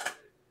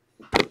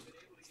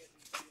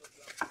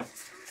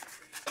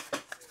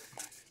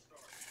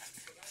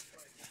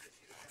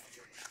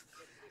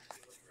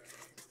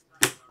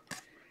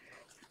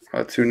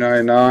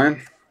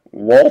 $2.99.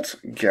 Walt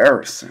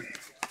Garrison.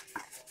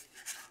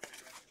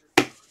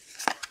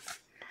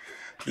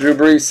 Drew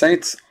Brees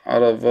Saints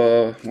out of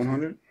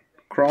 100.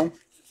 Chrome.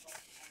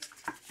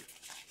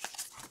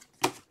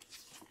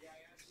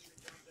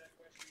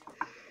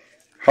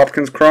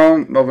 Hopkins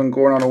Chrome. Melvin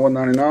Gordon out of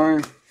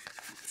 199.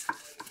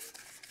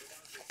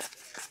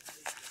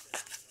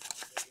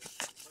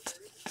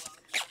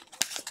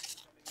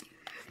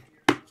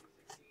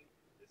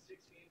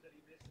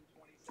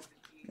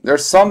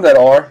 There's some that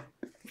are,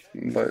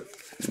 but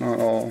not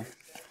all.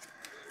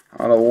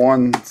 Out of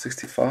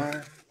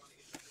 165.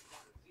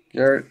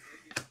 Garrett.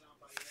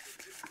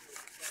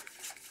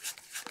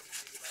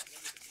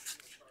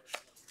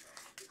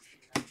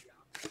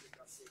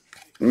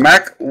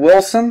 Mac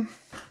Wilson.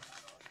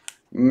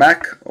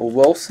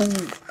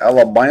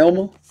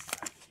 Alabama.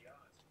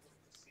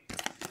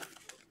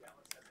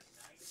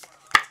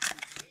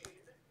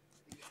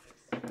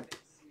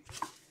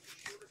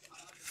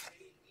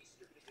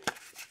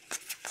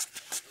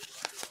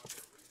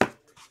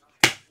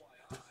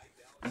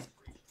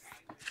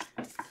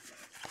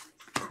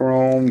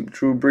 Chrome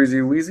Drew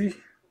Breezy Wheezy.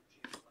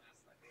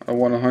 I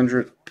won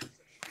 100.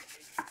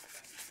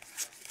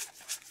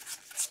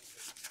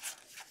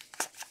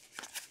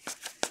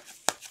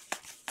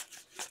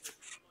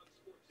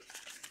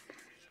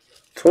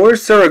 Toy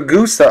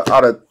Saragusa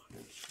out of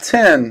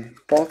 10.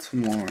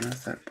 Baltimore.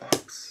 That's that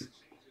box.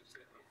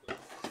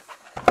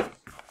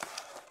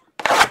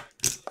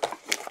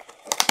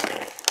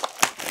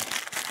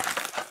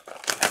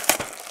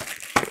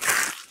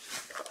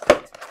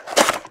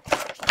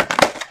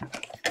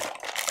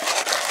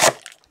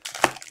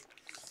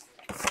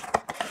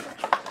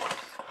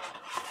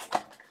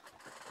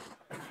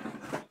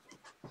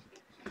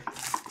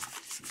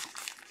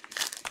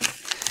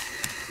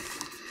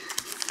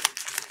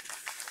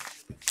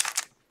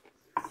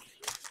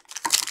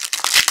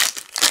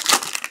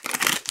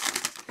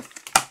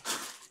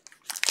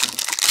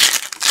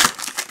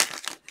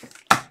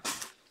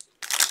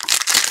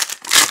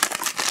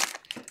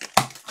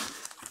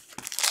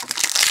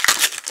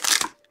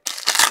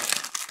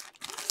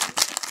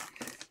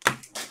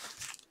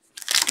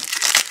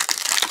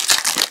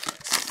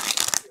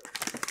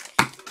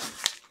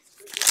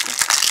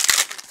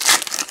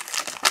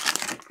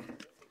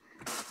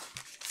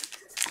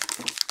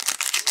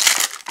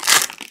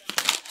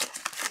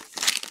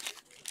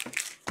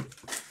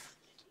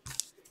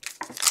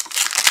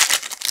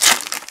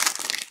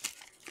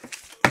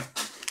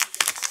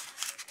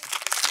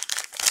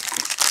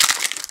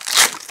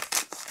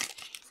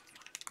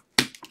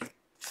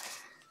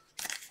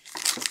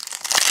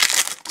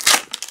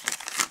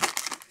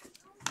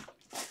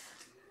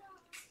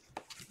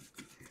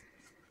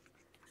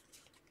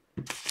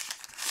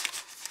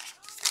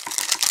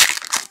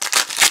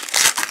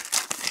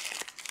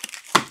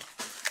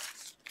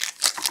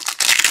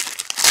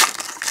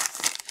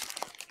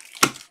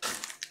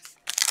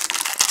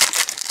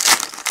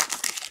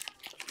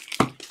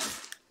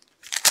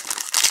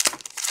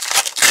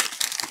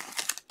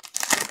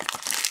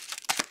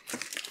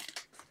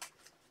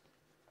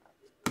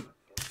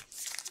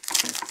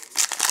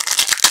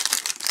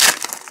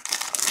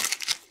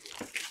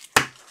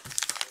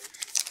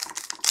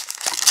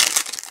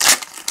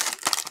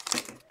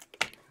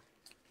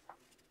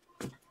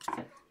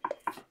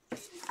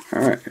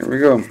 Alright, here we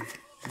go.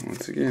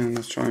 Once again,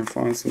 let's try and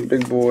find some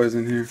big boys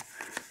in here.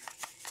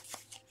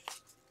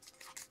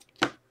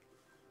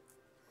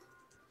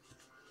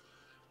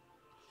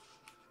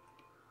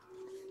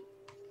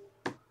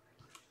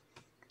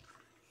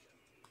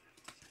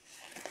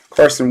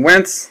 Carson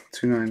Wentz,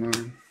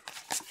 $2.99.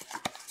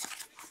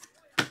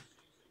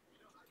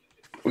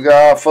 We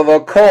got for the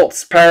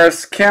Colts,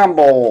 Paris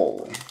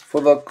Campbell. For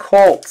the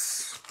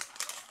Colts,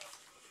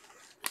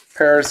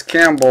 Paris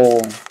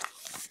Campbell.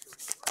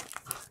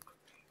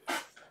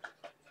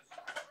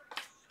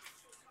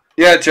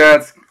 Yeah,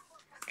 Chad.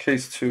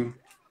 Case 2.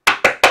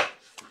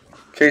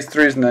 Case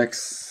 3 is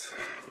next.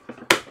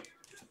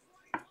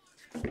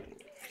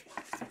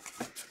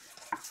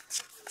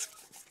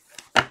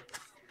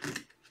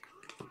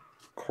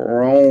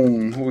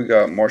 Chrome. Who we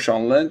got?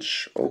 Marshawn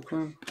Lynch,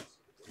 Oakland.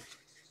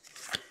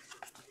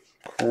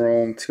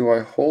 Chrome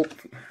T.Y.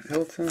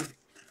 Hilton.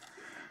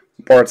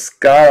 Bart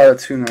Scott,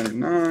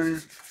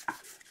 $2.99.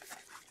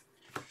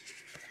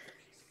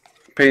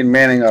 Peyton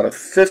Manning out of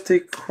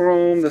 50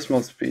 Chrome. This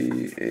must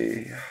be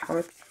a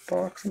hot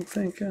box, I'm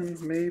thinking,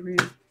 maybe.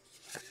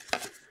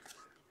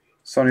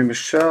 Sonny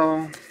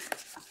Michel.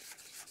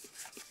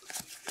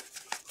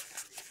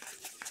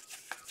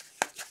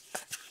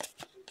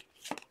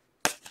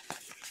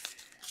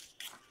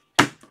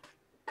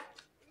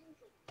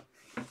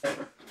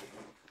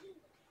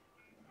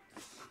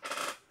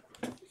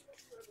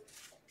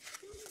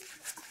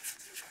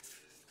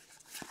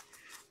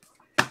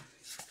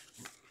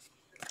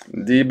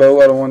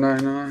 Debo out of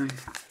 199.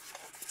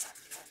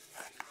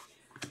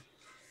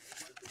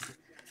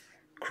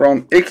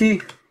 Chrome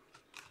Icky.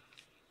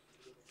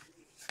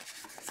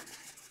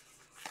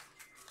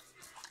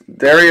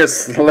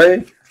 Darius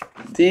Slay.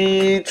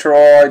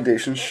 Detroit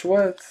Dayton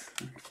Schwett.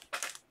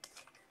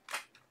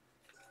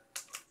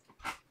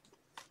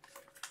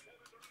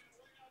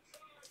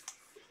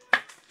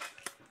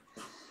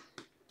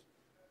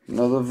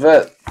 Another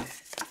vet.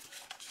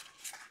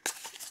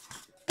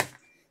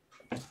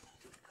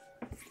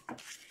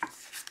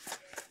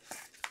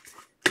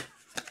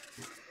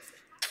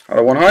 Out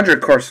of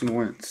 100, Carson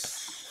Wentz.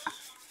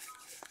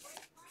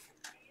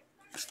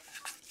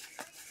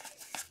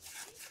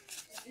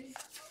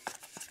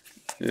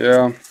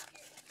 Yeah.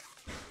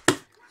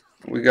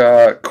 We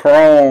got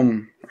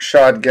Chrome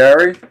Shot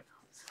Gary.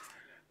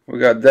 We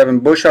got Devin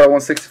Bush out of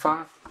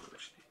 165.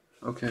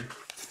 Okay.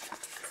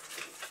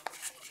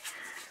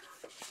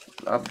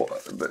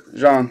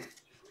 John,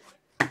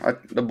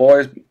 the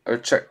boys I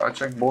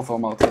checked both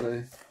of them out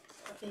today.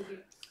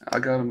 I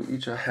got them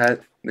each a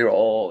hat. They were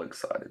all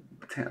excited.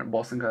 Tanner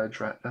Boston got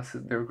that's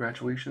their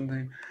graduation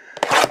thing.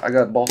 I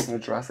got Boston a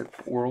Jurassic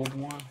World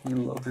one. He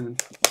loved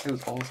it. It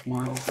was all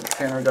smiles.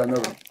 Tanner got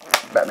another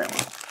Batman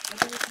one.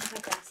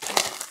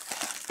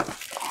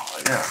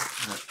 Oh yeah,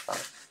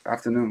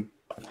 afternoon.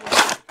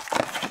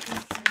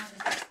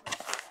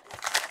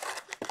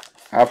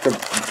 After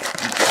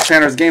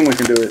Tanner's game, we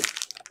can do it.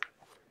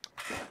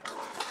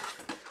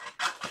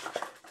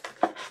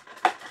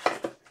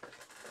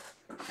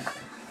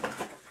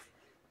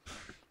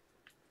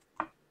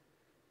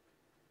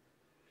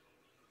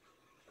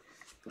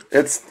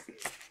 It's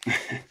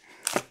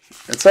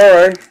all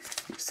right.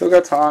 You still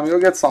got time. You'll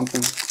get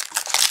something.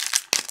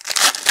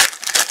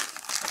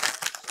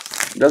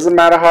 It doesn't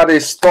matter how they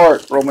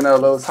start,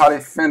 Romanello. It's how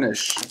they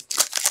finish. It's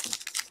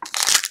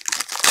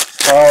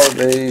how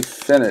they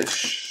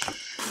finish.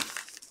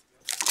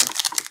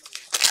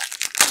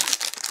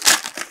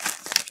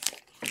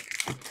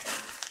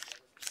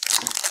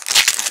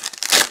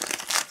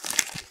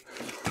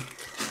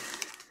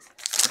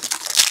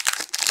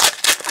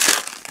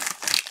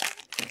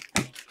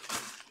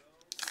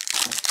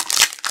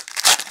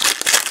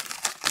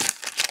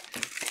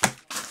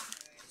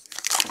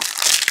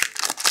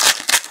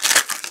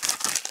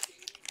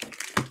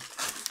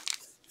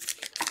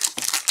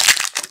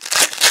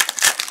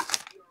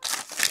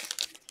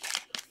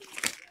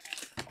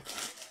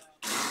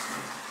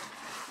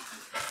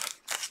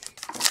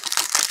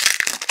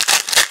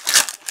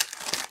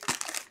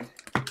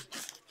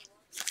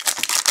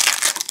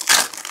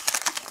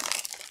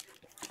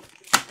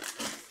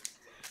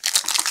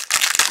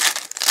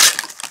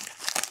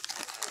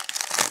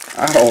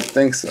 I don't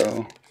think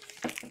so.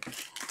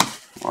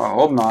 Well, I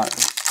hope not.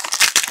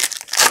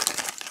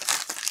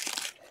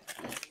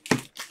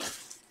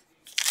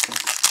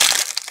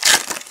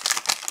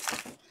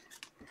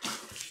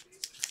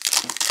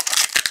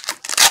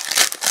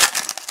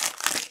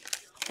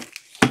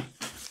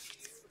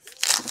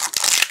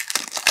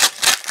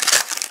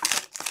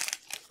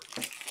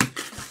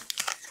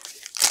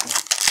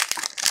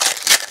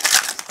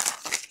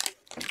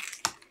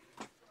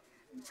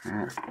 All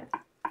right.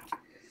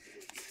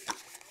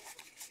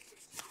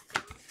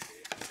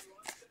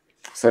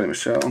 Sorry,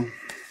 Michelle.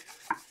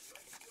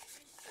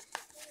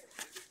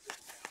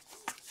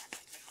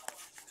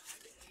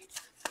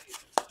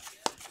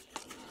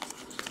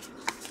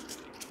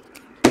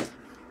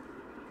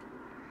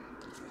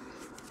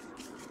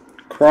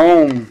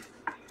 Chrome.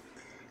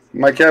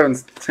 Mike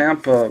Evans,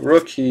 Tampa,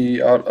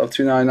 rookie out of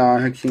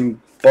 299.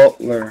 Hakeem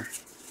Butler.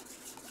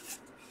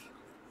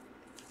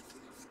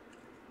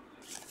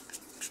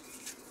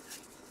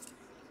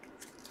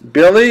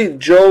 Billy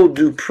Joe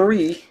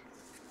Dupree.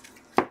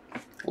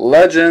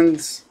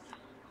 Legends.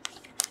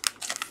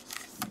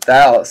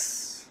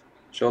 Dallas.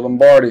 Joe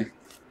Lombardi.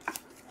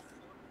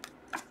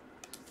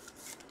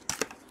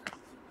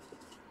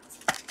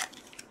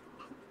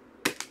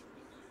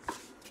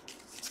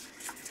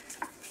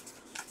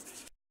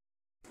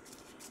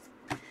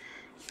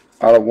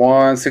 Out of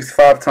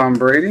 165, Tom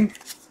Brady.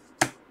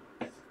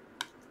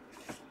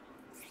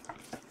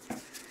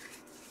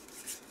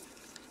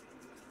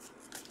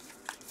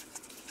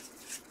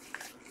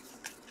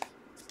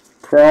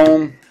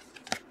 Chrome.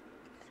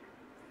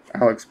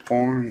 Alex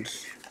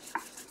Barnes.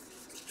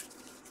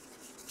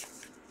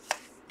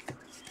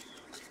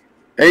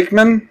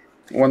 Aikman,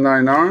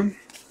 199.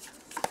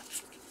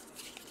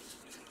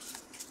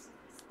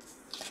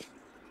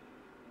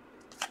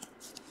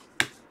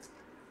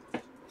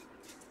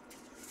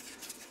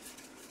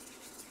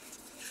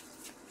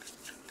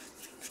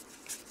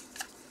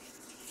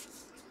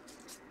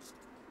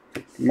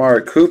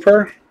 Mark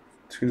Cooper,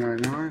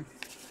 299.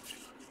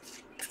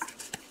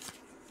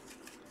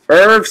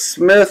 Irv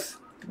Smith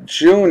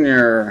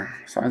Jr.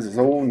 Signs his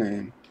old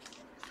name.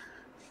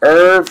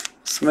 Irv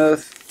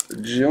Smith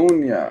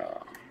Jr.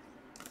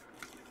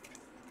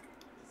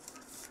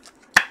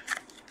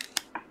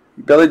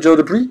 Billy Joe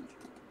Dupree.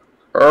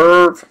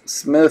 Irv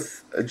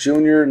Smith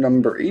Jr.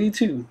 number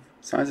 82.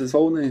 Signs his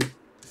whole name.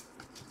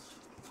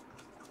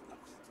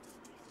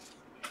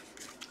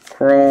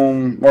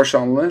 Chrome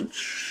Marshawn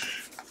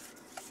Lynch.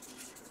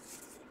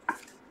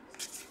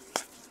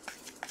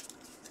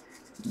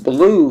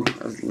 Blue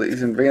is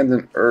Leighton Van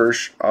Den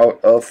Esch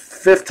out of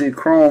 50.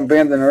 Chrome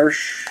Van Den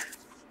Esch.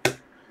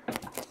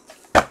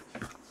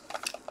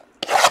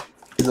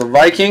 He's a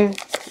Viking.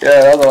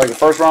 Yeah, that was like a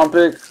first round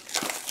pick.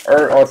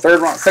 Or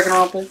second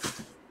round pick.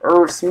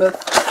 Irv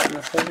Smith.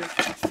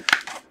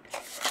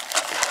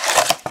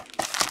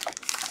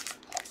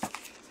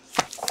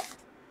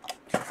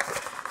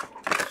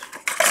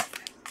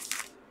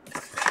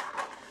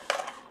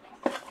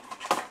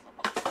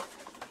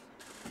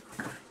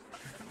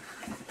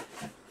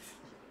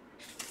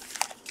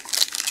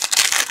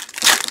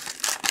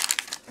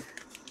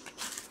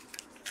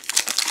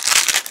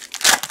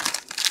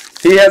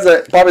 He has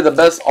probably the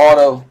best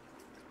auto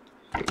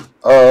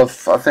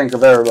of, I think,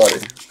 of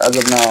everybody as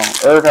of now.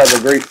 Irv has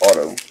a great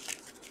auto.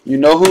 You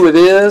know who it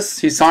is.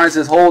 He signs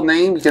his whole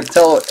name. You can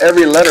tell what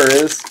every letter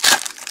is.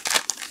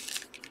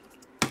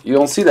 You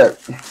don't see that.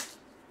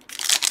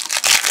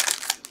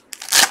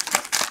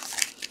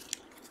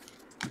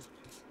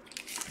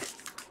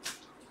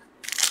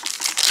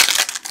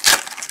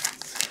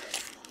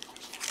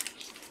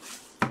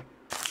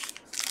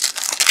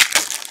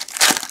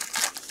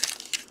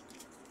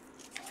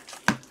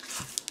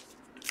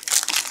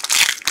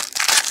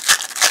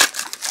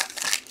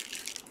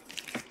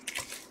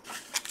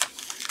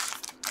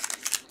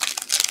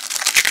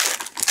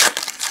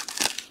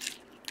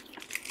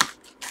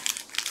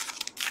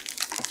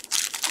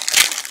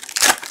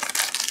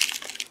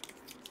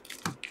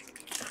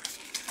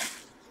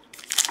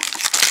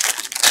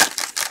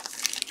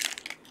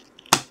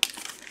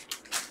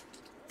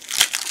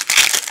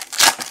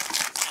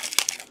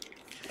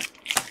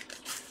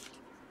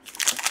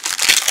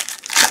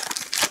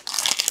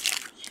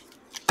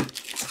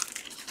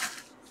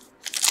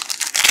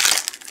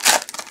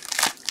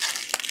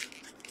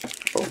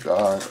 Oh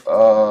God.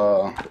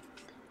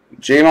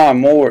 Jamon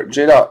Moore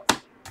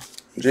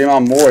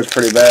is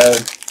pretty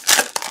bad.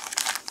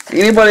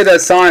 Anybody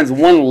that signs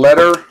one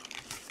letter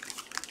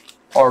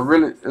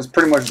is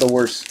pretty much the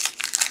worst.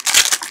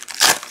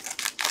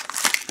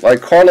 Like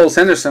Carlos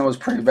Henderson was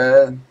pretty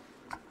bad.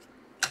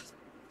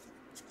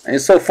 And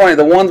it's so funny,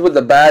 the ones with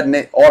the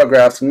bad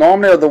autographs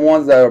normally are the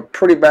ones that are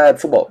pretty bad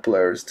football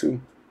players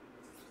too.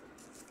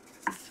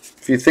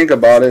 If you think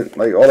about it,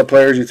 like all the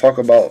players you talk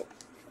about,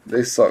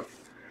 they suck.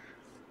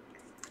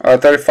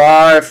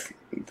 35,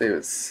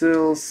 David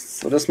Sills.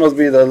 So this must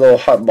be the little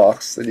hot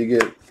box that you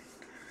get.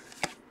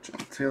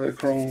 John Taylor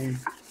Chrome.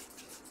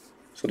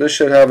 So this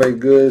should have a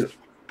good,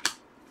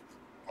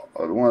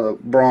 one of the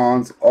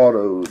bronze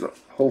autos,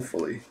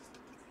 hopefully.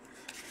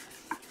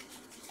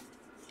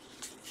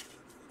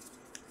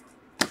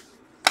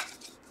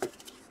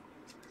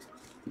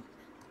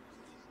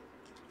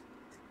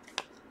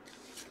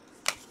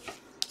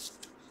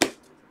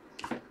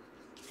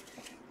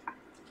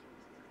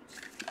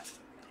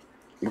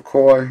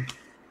 McCoy.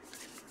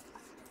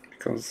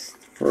 Because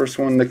first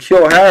one,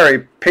 N'Keal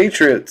Harry,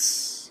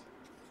 Patriots.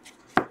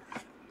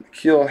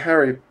 N'Keal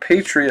Harry,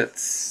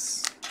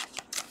 Patriots.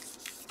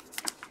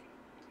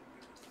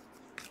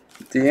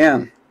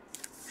 Deanne.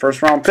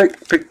 First round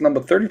pick number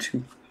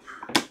 32.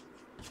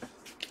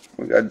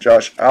 We got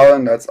Josh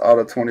Allen, that's out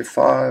of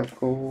 25.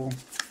 Cool.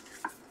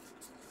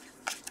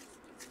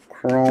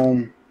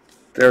 Chrome,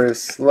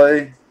 Darius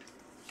Slay.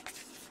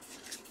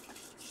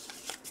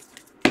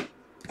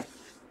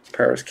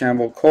 Paris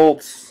Campbell,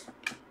 Colts.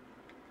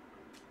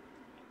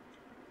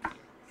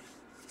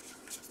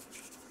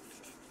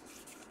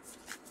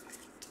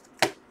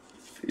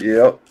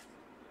 Yep.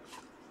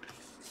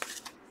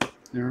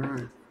 All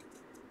right.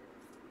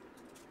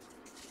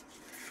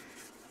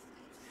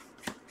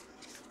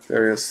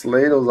 Darius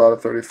Slay, those out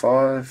of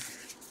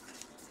 35.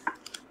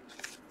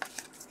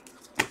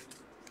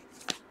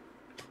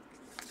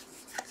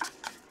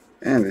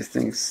 And these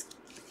things.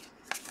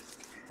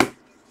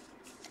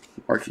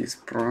 Marquise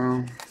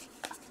Brown.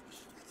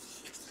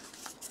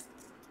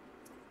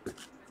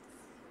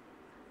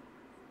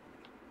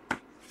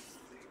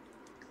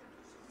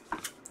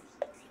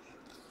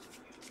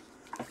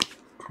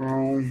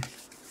 Chrome.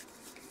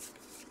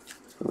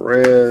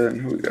 Red.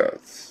 Who we got?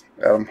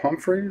 Adam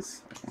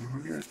Humphries.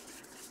 100.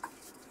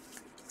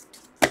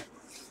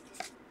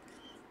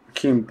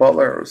 Akeem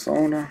Butler,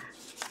 Arizona.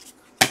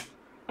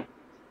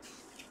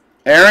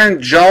 Aaron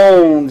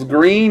Jones,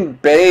 Green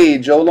Bay,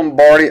 Joe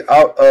Lombardi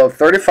out of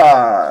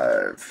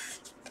 35.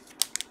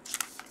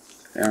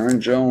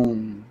 Aaron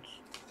Jones.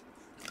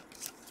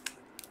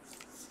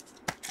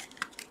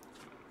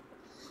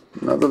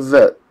 Another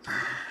vet.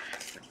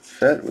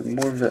 Vet with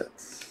more vets.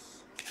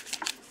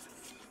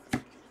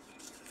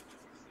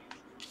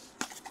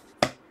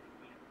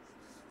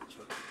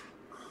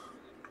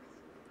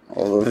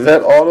 All the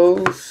vet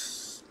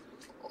autos.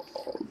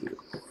 All the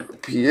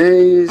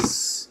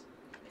PAs.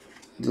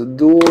 The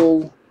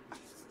dual.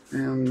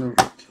 And the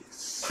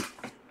rookies.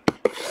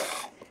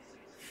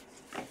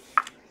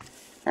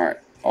 Alright.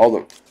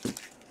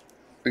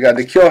 We got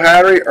N'Keal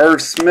Harry,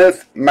 Irv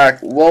Smith, Mac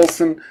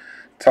Wilson,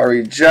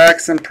 Tyree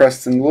Jackson,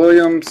 Preston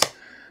Williams,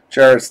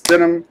 Jarrett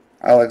Stidham,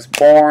 Alex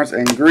Barnes,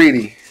 and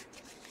Greedy.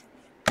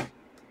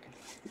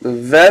 The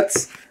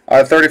vets,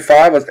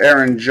 35 was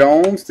Aaron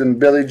Jones, then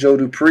Billy Joe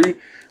Dupree,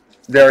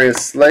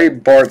 Darius Slay,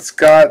 Bart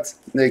Scott,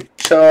 Nick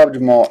Chubb,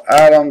 Jamal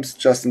Adams,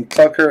 Justin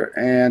Tucker,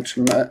 and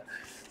Tremaine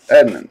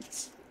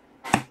Edmonds.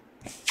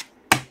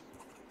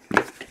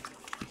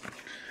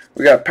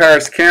 We got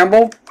Paris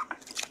Campbell,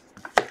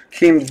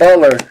 Keem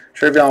Butler,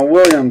 Travion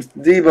Williams,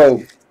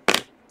 Debo,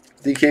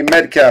 DK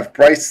Metcalf,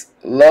 Bryce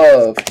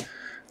Love,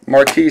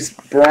 Marquise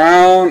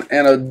Brown,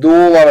 and a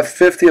duel out of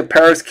 50 of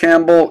Paris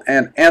Campbell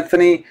and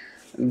Anthony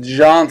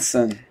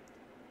Johnson.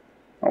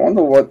 I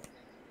wonder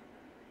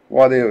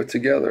why they are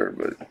together,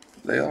 but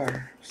they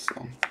are.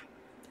 So.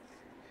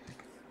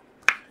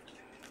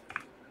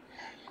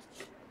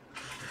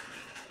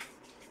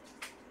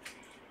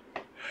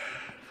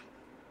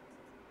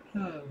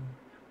 Okay,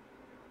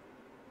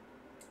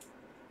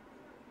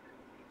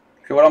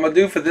 what I'm going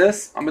to do for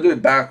this, I'm going to do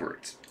it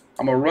backwards.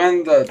 I'm going to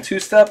run the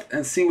two-step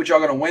and see what y'all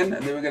going to win,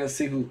 and then we're going to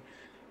see who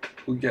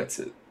gets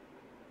it.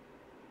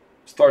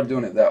 Start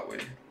doing it that way.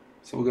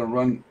 So we're going to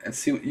run and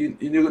see.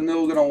 You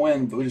know we're going to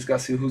win, but we just got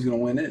to see who's going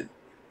to win it.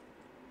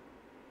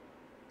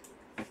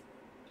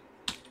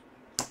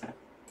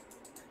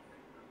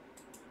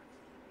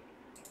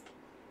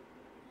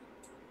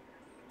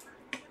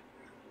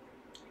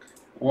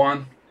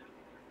 One,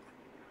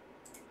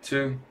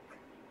 two,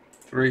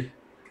 three.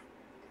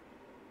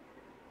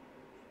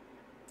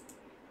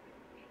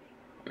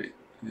 Wait,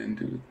 didn't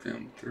do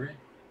them three.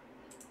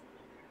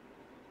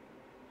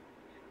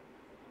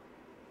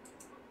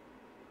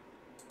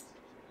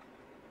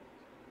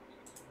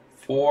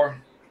 Four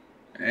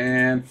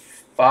and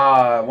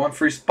five. One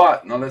free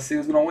spot. Now let's see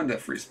who's gonna win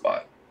that free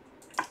spot.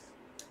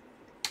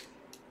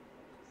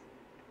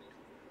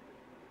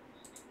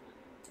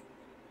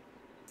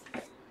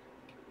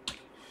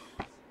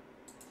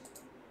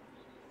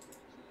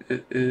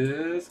 It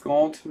is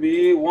going to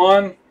be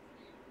 1,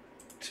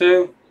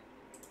 2,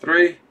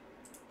 3,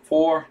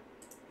 4,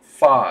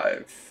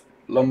 5.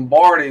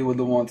 Lombardi with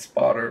the one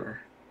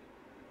spotter.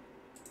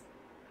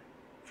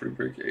 Free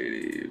break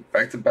 80.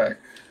 Back to back.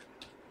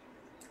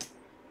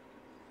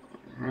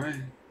 Alright.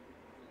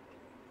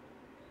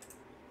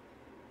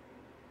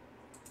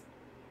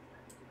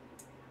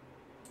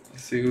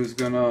 Let's see who's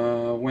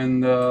gonna win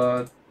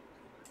the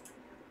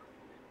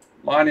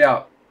line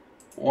out.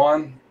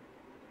 One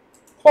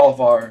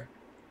qualifier.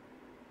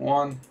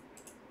 1,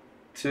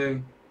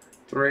 2,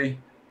 3,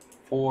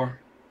 4,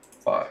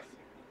 5.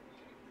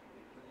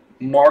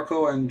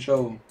 Marco and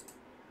Joe.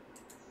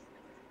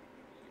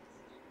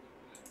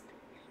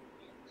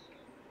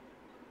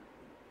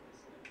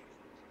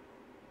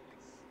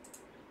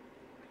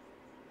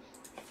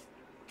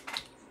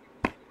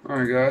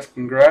 Alright guys,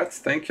 congrats.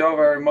 Thank y'all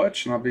very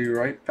much, and I'll be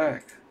right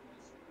back.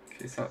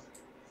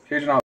 Cajun out.